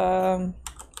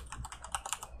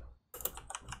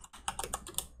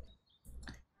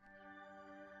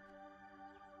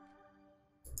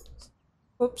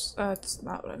 Oops, that's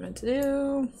not what I meant to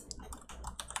do.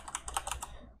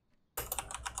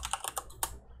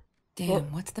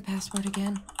 Damn, what's the password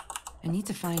again? I need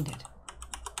to find it.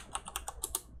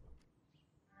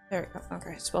 There we go.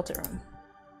 Okay, spelled it wrong.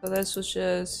 So this was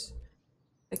just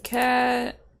a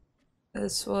cat.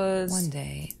 This was one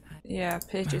day. Yeah,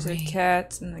 pictures Marie, of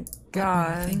cats and a gun.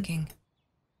 What were you thinking?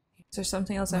 Is there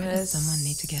something else I Why missed? does someone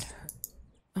need to get hurt?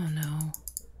 Oh no.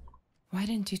 Why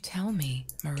didn't you tell me,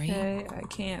 Marie? Okay, I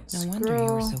can't No scroll. wonder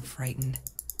you were so frightened.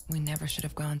 We never should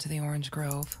have gone to the Orange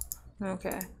Grove.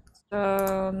 Okay.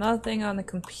 So, nothing on the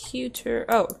computer.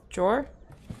 Oh, drawer?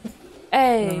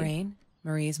 Hey! Lorraine,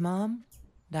 Marie's mom,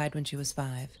 died when she was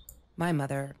 5. My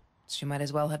mother, she might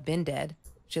as well have been dead.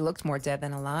 She looked more dead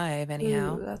than alive,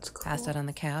 anyhow. Ooh, that's cool. Passed out on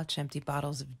the couch, empty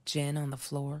bottles of gin on the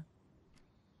floor.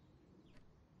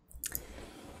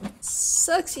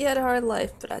 Sucks you had a hard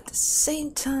life, but at the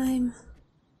same time...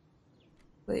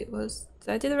 Wait, did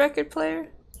I do the record player?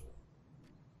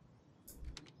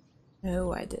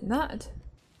 No, I did not.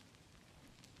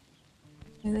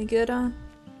 Anything good on?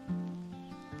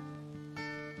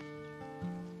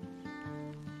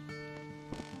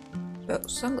 Oh,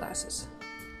 sunglasses.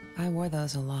 I wore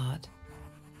those a lot.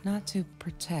 Not to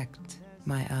protect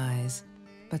my eyes,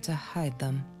 but to hide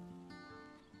them.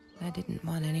 I didn't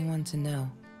want anyone to know.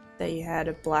 That you had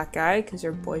a black eye because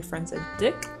your boyfriend's a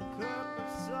dick?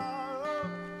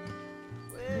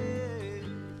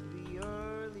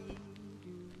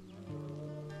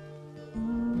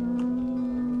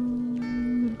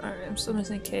 Alright, I'm still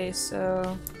missing a case,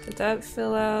 so did that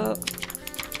fill out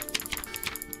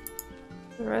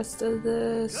the rest of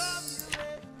this?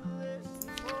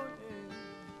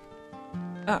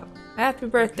 Oh, happy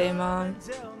birthday, Mom.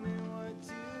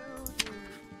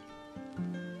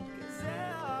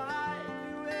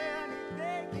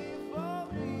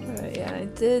 Alright, yeah, I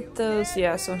did those.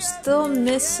 Yeah, so I'm still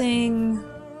missing.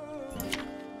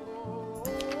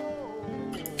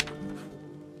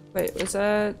 Wait, was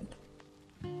that?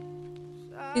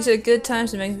 These are good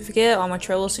times to make me forget. All my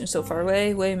troubles seem so far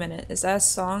away. Wait a minute, is that a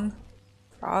song?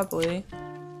 Probably.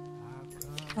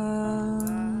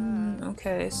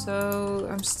 Okay, so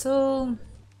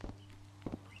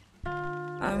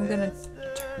I'm gonna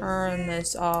turn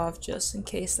this off just in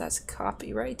case that's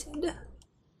copyrighted.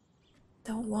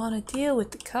 Don't want to deal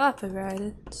with the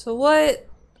copyrighted. So what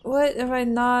have I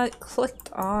not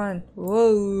clicked on?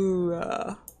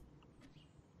 Whoa.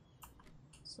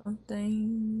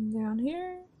 Something down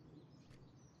here?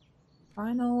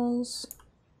 Finals.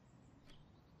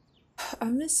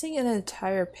 I'm missing an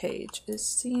entire page. It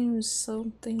seems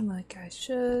something like I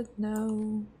should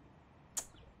know.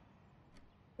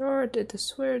 Drawer, did the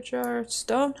swear jar.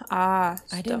 Stone? Ah,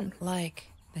 stone. I didn't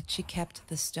like that she kept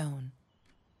the stone.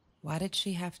 Why did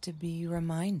she have to be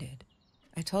reminded?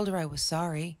 I told her I was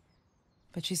sorry,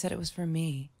 but she said it was for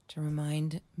me, to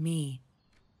remind me.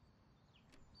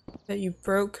 That you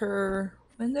broke her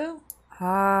window?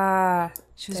 Ah,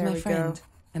 she was my friend,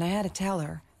 and I had to tell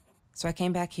her. So I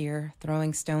came back here,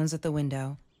 throwing stones at the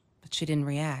window, but she didn't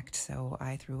react, so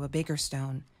I threw a bigger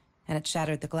stone, and it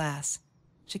shattered the glass.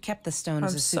 She kept the stone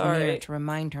as a souvenir to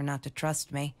remind her not to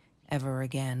trust me ever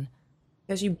again.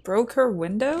 Because you broke her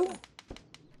window?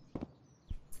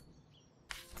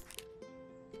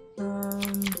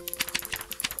 Alright,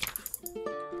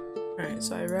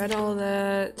 so I read all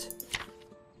that.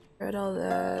 Read all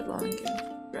that.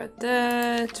 Read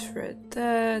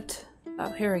that.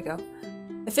 Oh, here we go.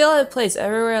 I feel out of place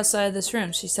everywhere outside this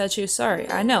room. She said she was sorry.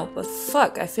 I know, but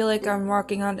fuck, I feel like I'm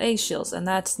walking on eggshells, and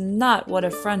that's not what a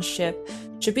friendship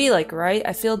should be like, right?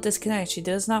 I feel disconnected. She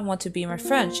does not want to be my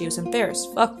friend. She was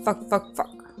embarrassed. Fuck.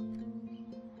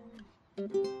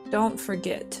 Don't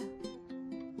forget.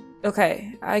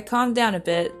 Okay, I calmed down a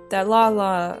bit. That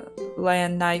la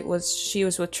Land night she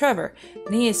was with Trevor,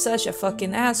 and he is such a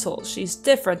fucking asshole. She's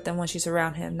different than when she's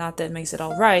around him. Not that it makes it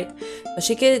all right, but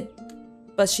she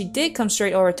did come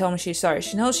straight over and tell me she's sorry.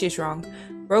 She knows she's wrong.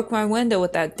 Broke my window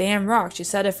with that damn rock. She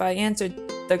said if I answered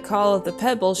the call of the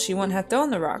pebbles, she wouldn't have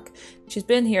thrown the rock. She's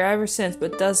been here ever since,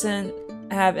 but doesn't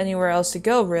have anywhere else to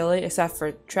go, really, except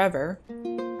for Trevor.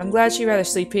 I'm glad she'd rather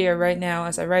sleep here right now.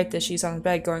 As I write this, she's on the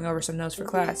bed going over some notes for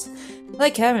class. I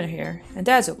like having her here, and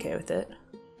Dad's okay with it.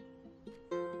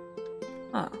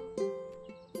 Huh.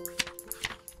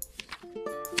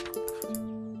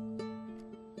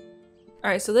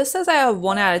 Alright, so this says I have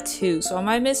 1 out of 2, so am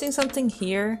I missing something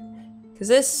here? Because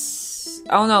this...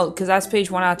 Oh no, because that's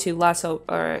page 1 out of 2, last hope.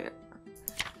 Alright.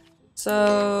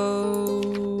 So...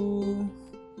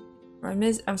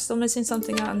 I'm still missing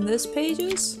something on this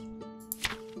pages?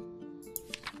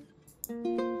 I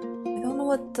don't know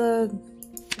what the...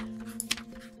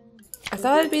 I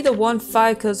thought it'd be the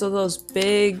 1-5 because of those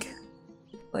big...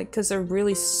 Like, because they're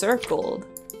really circled.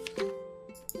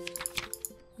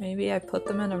 Maybe I put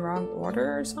them in the wrong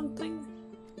order or something?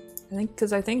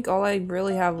 Because I think all I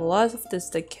really have left is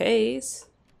the case.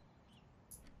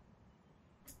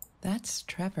 That's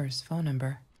Trevor's phone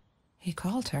number. He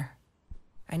called her.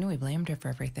 I knew he blamed her for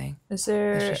everything. Is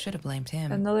there but she should have blamed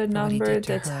him another number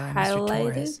that's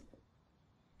highlighted?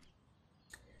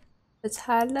 It's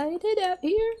highlighted out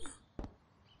here?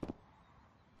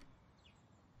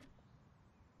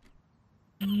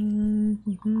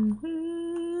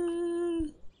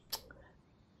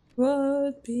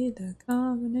 What be the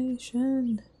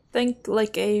combination? Think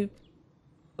like a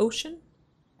ocean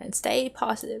and stay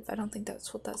positive. I don't think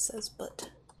that's what that says, but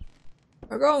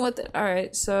we're going with it.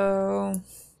 Alright, so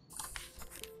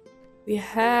we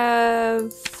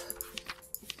have...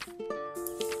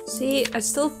 See, I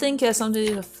still think it has something to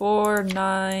do with 4,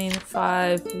 9,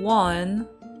 5, 1.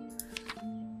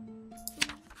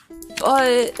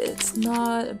 But it's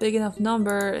not a big enough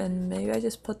number, and maybe I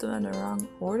just put them in the wrong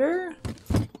order?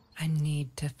 I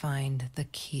need to find the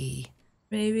key.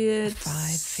 Maybe it's... A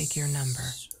 5-figure number.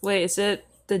 Wait, is it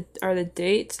the... Are the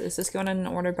dates? Is this going in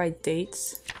order by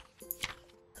dates?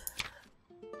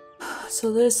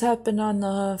 So this happened on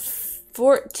the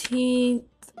 14th...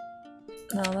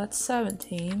 No, that's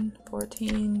 17.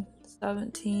 14,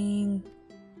 17,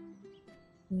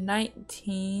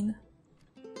 19...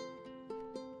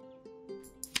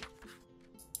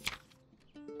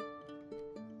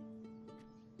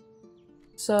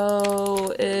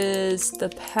 So is the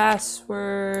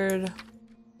password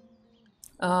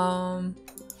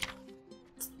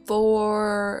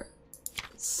 4,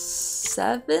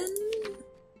 7,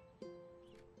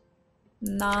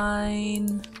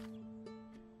 9,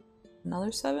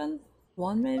 another 7,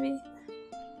 1 maybe?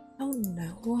 I don't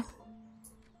know.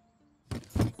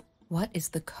 What is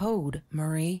the code,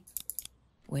 Marie?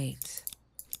 Wait,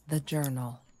 the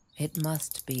journal. It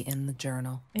must be in the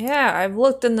journal. Yeah, I've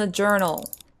looked in the journal.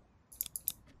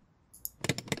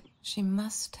 She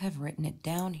must have written it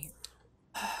down here.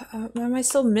 Am I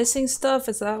still missing stuff?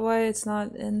 Is that why it's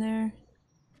not in there?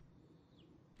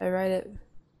 I write it...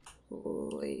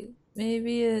 Wait,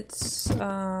 maybe it's...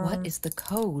 What is the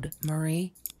code,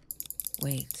 Marie?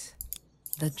 Wait,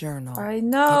 the journal. I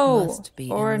know! It must be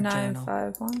 4, in the 9, journal.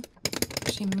 5, 1.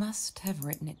 She must have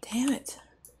written it. Damn it.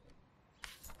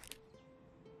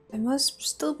 I must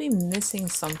still be missing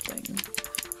something.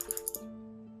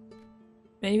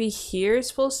 Maybe here is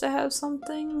supposed to have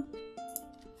something?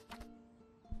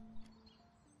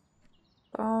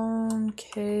 Phone,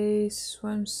 case,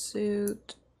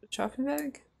 swimsuit, shopping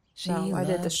bag? No, I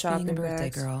did the shopping being a birthday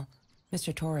bags. girl.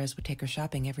 Mr. Torres would take her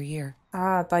shopping every year.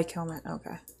 Ah, bike helmet,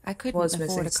 okay. I couldn't Was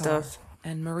afford missing a car, stuff.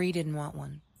 and Marie didn't want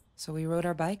one, so we rode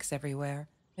our bikes everywhere.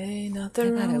 Hey, I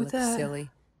nothing thought I wrong with looked that. silly.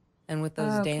 And with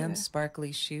those damn Okay.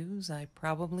 sparkly shoes, I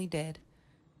probably did.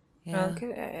 Yeah,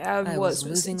 Okay, I I was was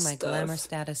losing missing my stuff. glamour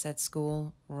status at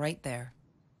school right there.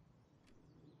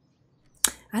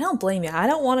 I don't blame you. I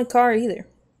don't want a car either.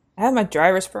 I have my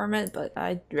driver's permit, but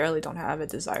I really don't have a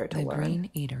desire to The learn. green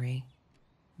eatery.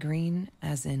 Green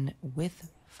as in with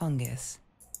fungus.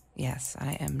 Yes,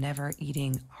 I am never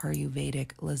eating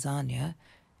Ayurvedic lasagna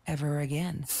ever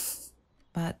again.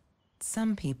 But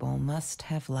some people must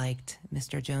have liked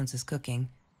Mr. Jones's cooking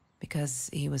because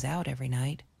he was out every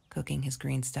night cooking his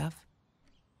green stuff.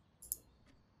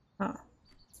 Huh.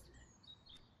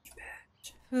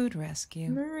 Food rescue.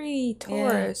 Marie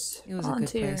Torres. Yeah, it was a good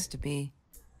volunteer. place to be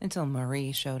until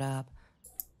Marie showed up.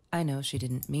 I know she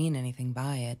didn't mean anything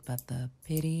by it, but the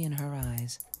pity in her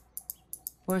eyes.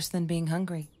 Worse than being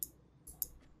hungry.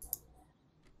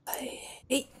 I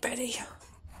ate Betty.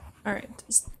 Alright,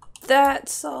 does that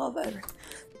solve everything?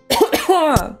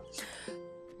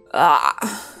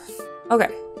 Okay,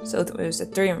 so there's a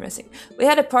 3 missing. We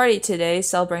had a party today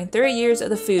celebrating 30 years of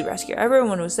the food rescue.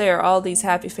 Everyone was there, all these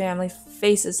happy family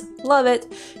faces. Love it.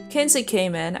 Kinsey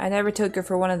came in. I never took her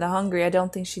for one of the hungry. I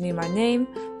don't think she knew my name,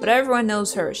 but everyone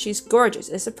knows her. She's gorgeous.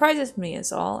 It surprises me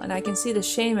is all, and I can see the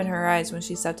shame in her eyes when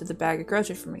she stepped at the bag of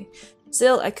groceries for me.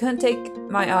 Still, I couldn't take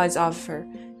my eyes off of her.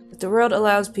 If the world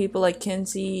allows people like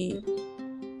Kinsey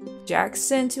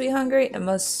Jackson to be hungry, it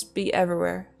must be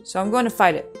everywhere. So I'm going to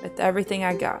fight it with everything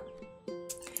I got.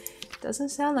 Doesn't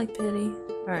sound like pity.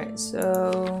 Alright,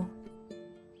 so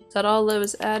is that all that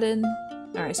was added?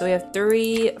 Alright, so we have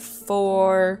 3,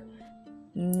 4,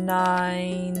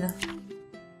 9,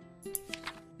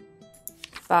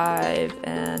 5,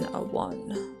 and a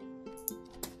 1.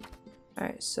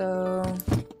 Alright, so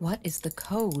What is the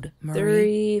code,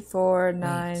 Marie? 3, 4,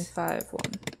 9, Wait. 5, 1.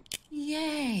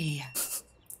 Yay!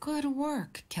 Good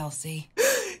work, Kelsey.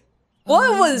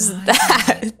 What was my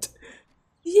that?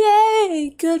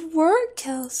 Yay! Good work,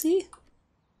 Kelsey.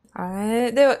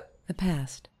 Alright, do it. The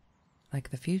past,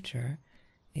 like the future,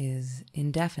 is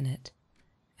indefinite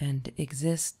and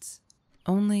exists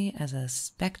only as a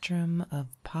spectrum of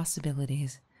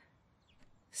possibilities.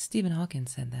 Stephen Hawking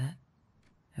said that.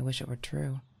 I wish it were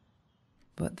true.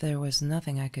 But there was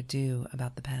nothing I could do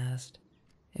about the past.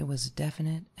 It was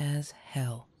definite as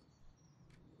hell.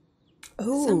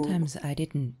 Ooh. Sometimes I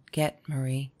didn't get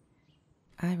Marie.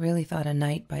 I really thought a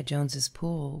night by Jones's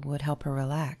pool would help her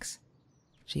relax.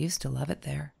 She used to love it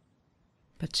there.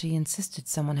 But she insisted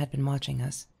someone had been watching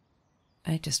us.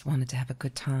 I just wanted to have a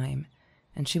good time,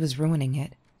 and she was ruining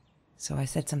it, so I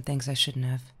said some things I shouldn't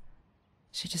have.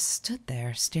 She just stood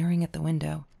there, staring at the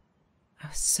window. I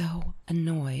was so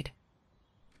annoyed.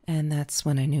 And that's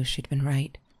when I knew she'd been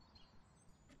right.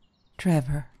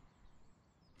 Trevor.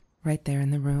 Right there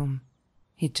in the room.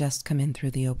 He'd just come in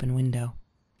through the open window.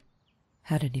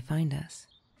 How did he find us?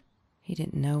 He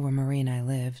didn't know where Marie and I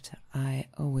lived. I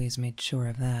always made sure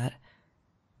of that.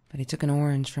 But he took an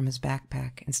orange from his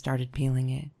backpack and started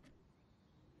peeling it.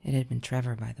 It had been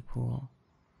Trevor by the pool,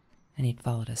 and he'd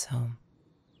followed us home.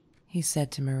 He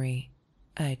said to Marie,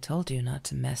 "I told you not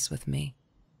to mess with me."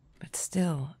 But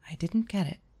still, I didn't get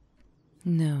it.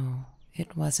 No,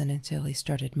 it wasn't until he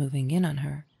started moving in on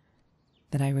her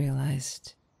that I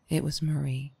realized it was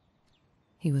Marie.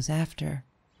 He was after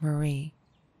Marie.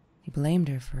 He blamed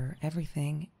her for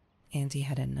everything, and he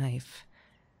had a knife.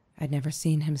 I'd never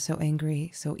seen him so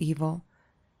angry, so evil.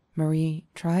 Marie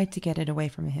tried to get it away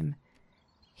from him.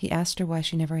 He asked her why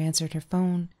she never answered her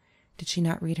phone. Did she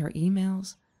not read her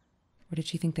emails? Or did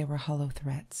she think they were hollow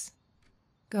threats?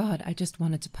 God, I just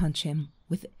wanted to punch him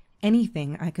with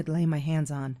anything I could lay my hands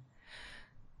on.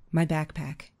 My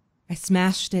backpack. I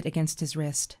smashed it against his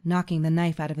wrist, knocking the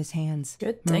knife out of his hands.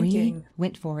 Good Marie thinking.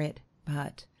 went for it,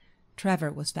 but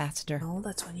Trevor was faster. Oh,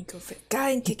 that's when you go for the guy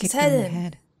and He kick his kicked him head in the in.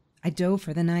 head. I dove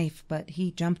for the knife, but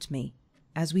he jumped me.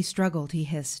 As we struggled, he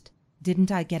hissed,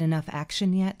 "Didn't I get enough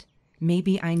action yet?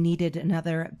 Maybe I needed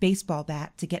another baseball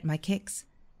bat to get my kicks."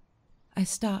 I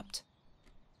stopped,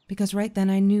 because right then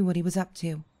I knew what he was up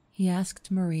to. He asked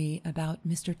Marie about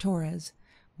Mr. Torres.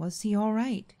 Was he all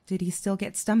right? Did he still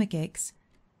get stomach aches?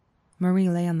 Marie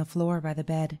lay on the floor by the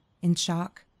bed, in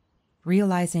shock,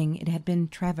 realizing it had been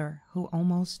Trevor who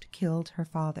almost killed her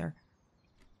father.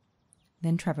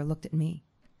 Then Trevor looked at me,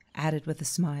 added with a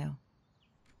smile.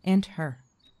 And her.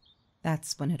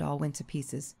 That's when it all went to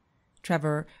pieces.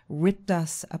 Trevor ripped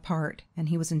us apart, and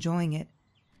he was enjoying it.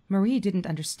 Marie didn't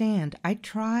understand. I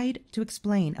tried to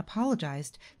explain,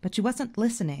 apologized, but she wasn't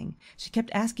listening. She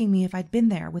kept asking me if I'd been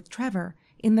there with Trevor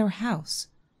in their house.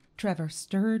 Trevor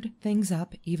stirred things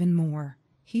up even more.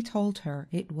 He told her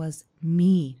it was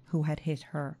me who had hit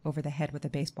her over the head with a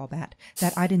baseball bat,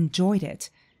 that I'd enjoyed it.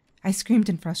 I screamed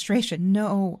in frustration.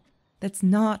 No, that's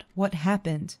not what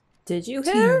happened. Did you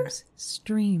hit her? Tears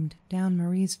streamed down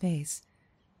Marie's face.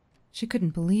 She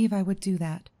couldn't believe I would do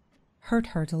that. Hurt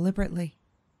her deliberately.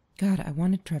 God, I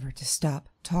wanted Trevor to stop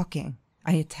talking.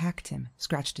 I attacked him,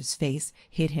 scratched his face,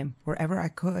 hit him wherever I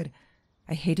could.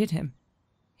 I hated him.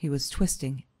 He was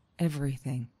twisting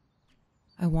everything.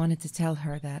 I wanted to tell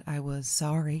her that I was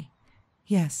sorry.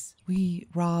 Yes, we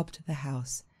robbed the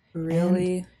house.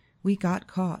 Really? And we got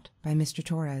caught by Mr.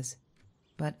 Torres.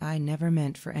 But I never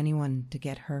meant for anyone to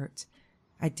get hurt.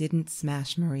 I didn't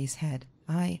smash Marie's head.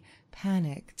 I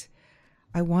panicked.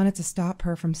 I wanted to stop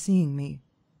her from seeing me.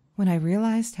 When I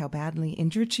realized how badly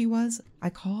injured she was, I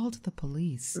called the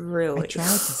police. Really? I tried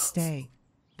to stay,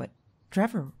 but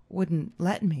Trevor wouldn't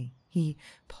let me. He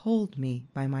pulled me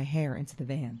by my hair into the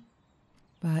van.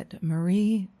 But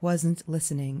Marie wasn't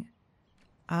listening.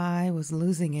 I was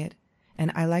losing it,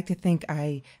 and I like to think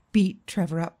I beat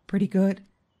Trevor up pretty good.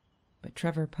 But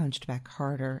Trevor punched back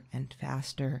harder and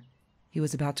faster. He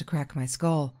was about to crack my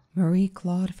skull. Marie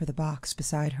clawed for the box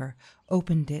beside her,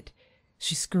 opened it.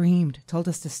 She screamed, told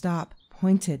us to stop,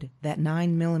 pointed that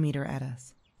 9mm at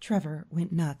us. Trevor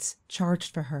went nuts,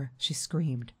 charged for her. She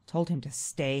screamed, told him to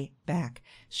stay back.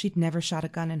 She'd never shot a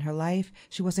gun in her life.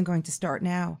 She wasn't going to start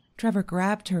now. Trevor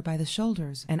grabbed her by the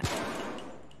shoulders and...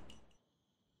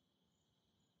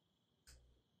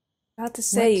 About to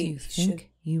say, what do you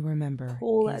think you remember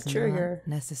pull is that trigger.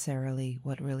 not necessarily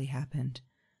what really happened,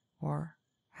 or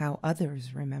how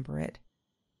others remember it.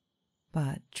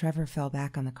 But Trevor fell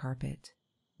back on the carpet,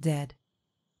 dead.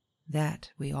 That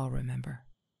we all remember.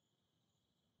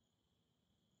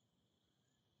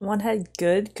 One hand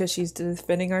good because she's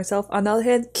defending herself. On the other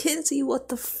hand, Kinsey, what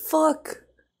the fuck?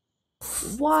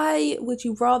 Why would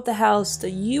you rob the house that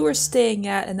you were staying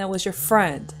at and that was your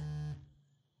friend?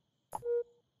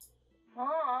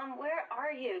 Mom, where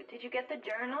are you? Did you get the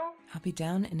journal? I'll be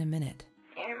down in a minute.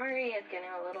 Aunt Marie is getting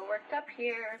a little worked up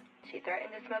here. She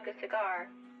threatened to smoke a cigar.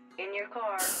 In your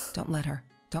car. Don't let her.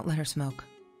 Don't let her smoke.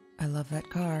 I love that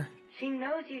car. She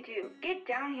knows you do. Get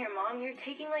down here, Mom. You're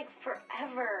taking like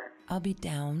forever. I'll be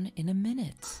down in a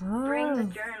minute. Bring the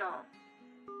journal.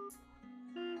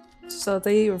 So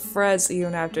they were friends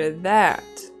even after that.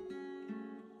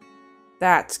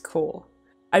 That's cool.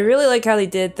 I really like how they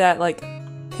did that, like,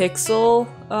 pixel,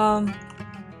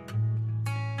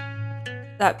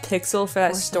 that pixel for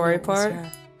that story part.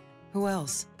 Who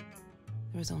else?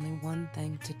 There was only one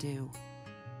thing to do.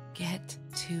 Get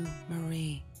to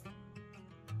Marie.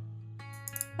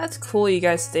 That's cool you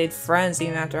guys stayed friends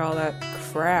even after all that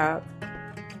crap.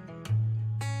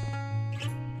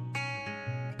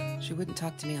 She wouldn't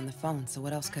talk to me on the phone, so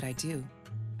what else could I do?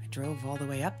 I drove all the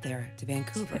way up there to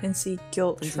Vancouver. Fancy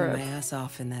guilt Leaving trip. my ass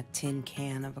off in that tin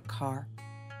can of a car.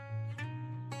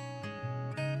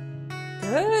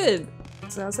 Good!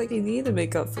 Sounds like you need to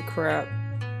make up for crap.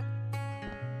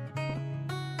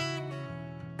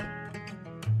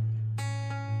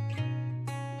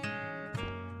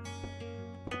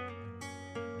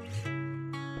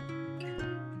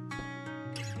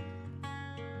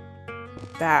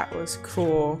 That was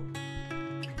cool.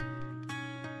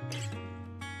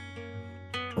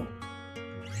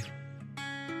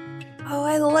 Oh,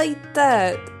 I like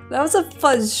that. That was a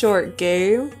fun short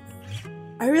game.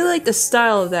 I really like the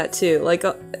style of that too. Like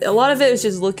a lot of it was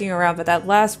just looking around, but that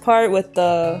last part with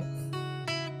the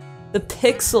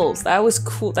pixels, that was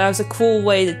cool. That was a cool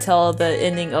way to tell the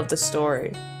ending of the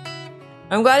story.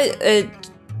 I'm glad it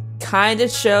kind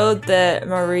of showed that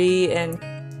Marie and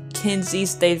Kinsey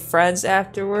stayed friends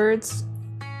afterwards.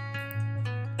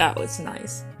 That was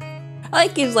nice. I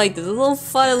like games like this. A little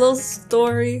fun, a little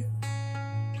story.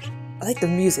 I like the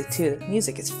music too. The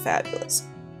music is fabulous.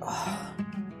 Oh.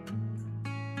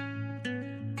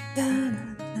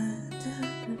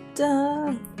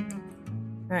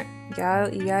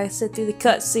 Alright, you gotta sit through the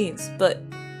cutscenes, but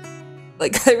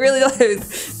like I really love it.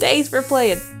 Thanks for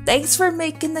playing. Thanks for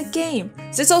making the game.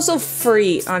 So it's also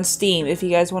free on Steam if you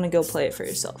guys want to go play it for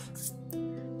yourself.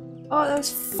 Oh, that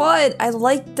was fun. I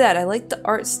like that. I like the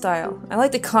art style. I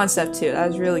like the concept too. That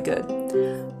was really good.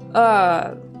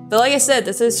 But like I said,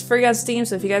 this is free on Steam,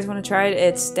 so if you guys want to try it,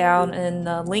 it's down in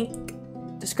the link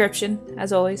description,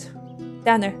 as always.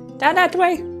 Down there. Down that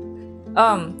way.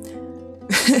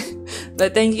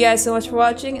 But thank you guys so much for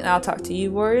watching, and I'll talk to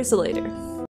you warriors later.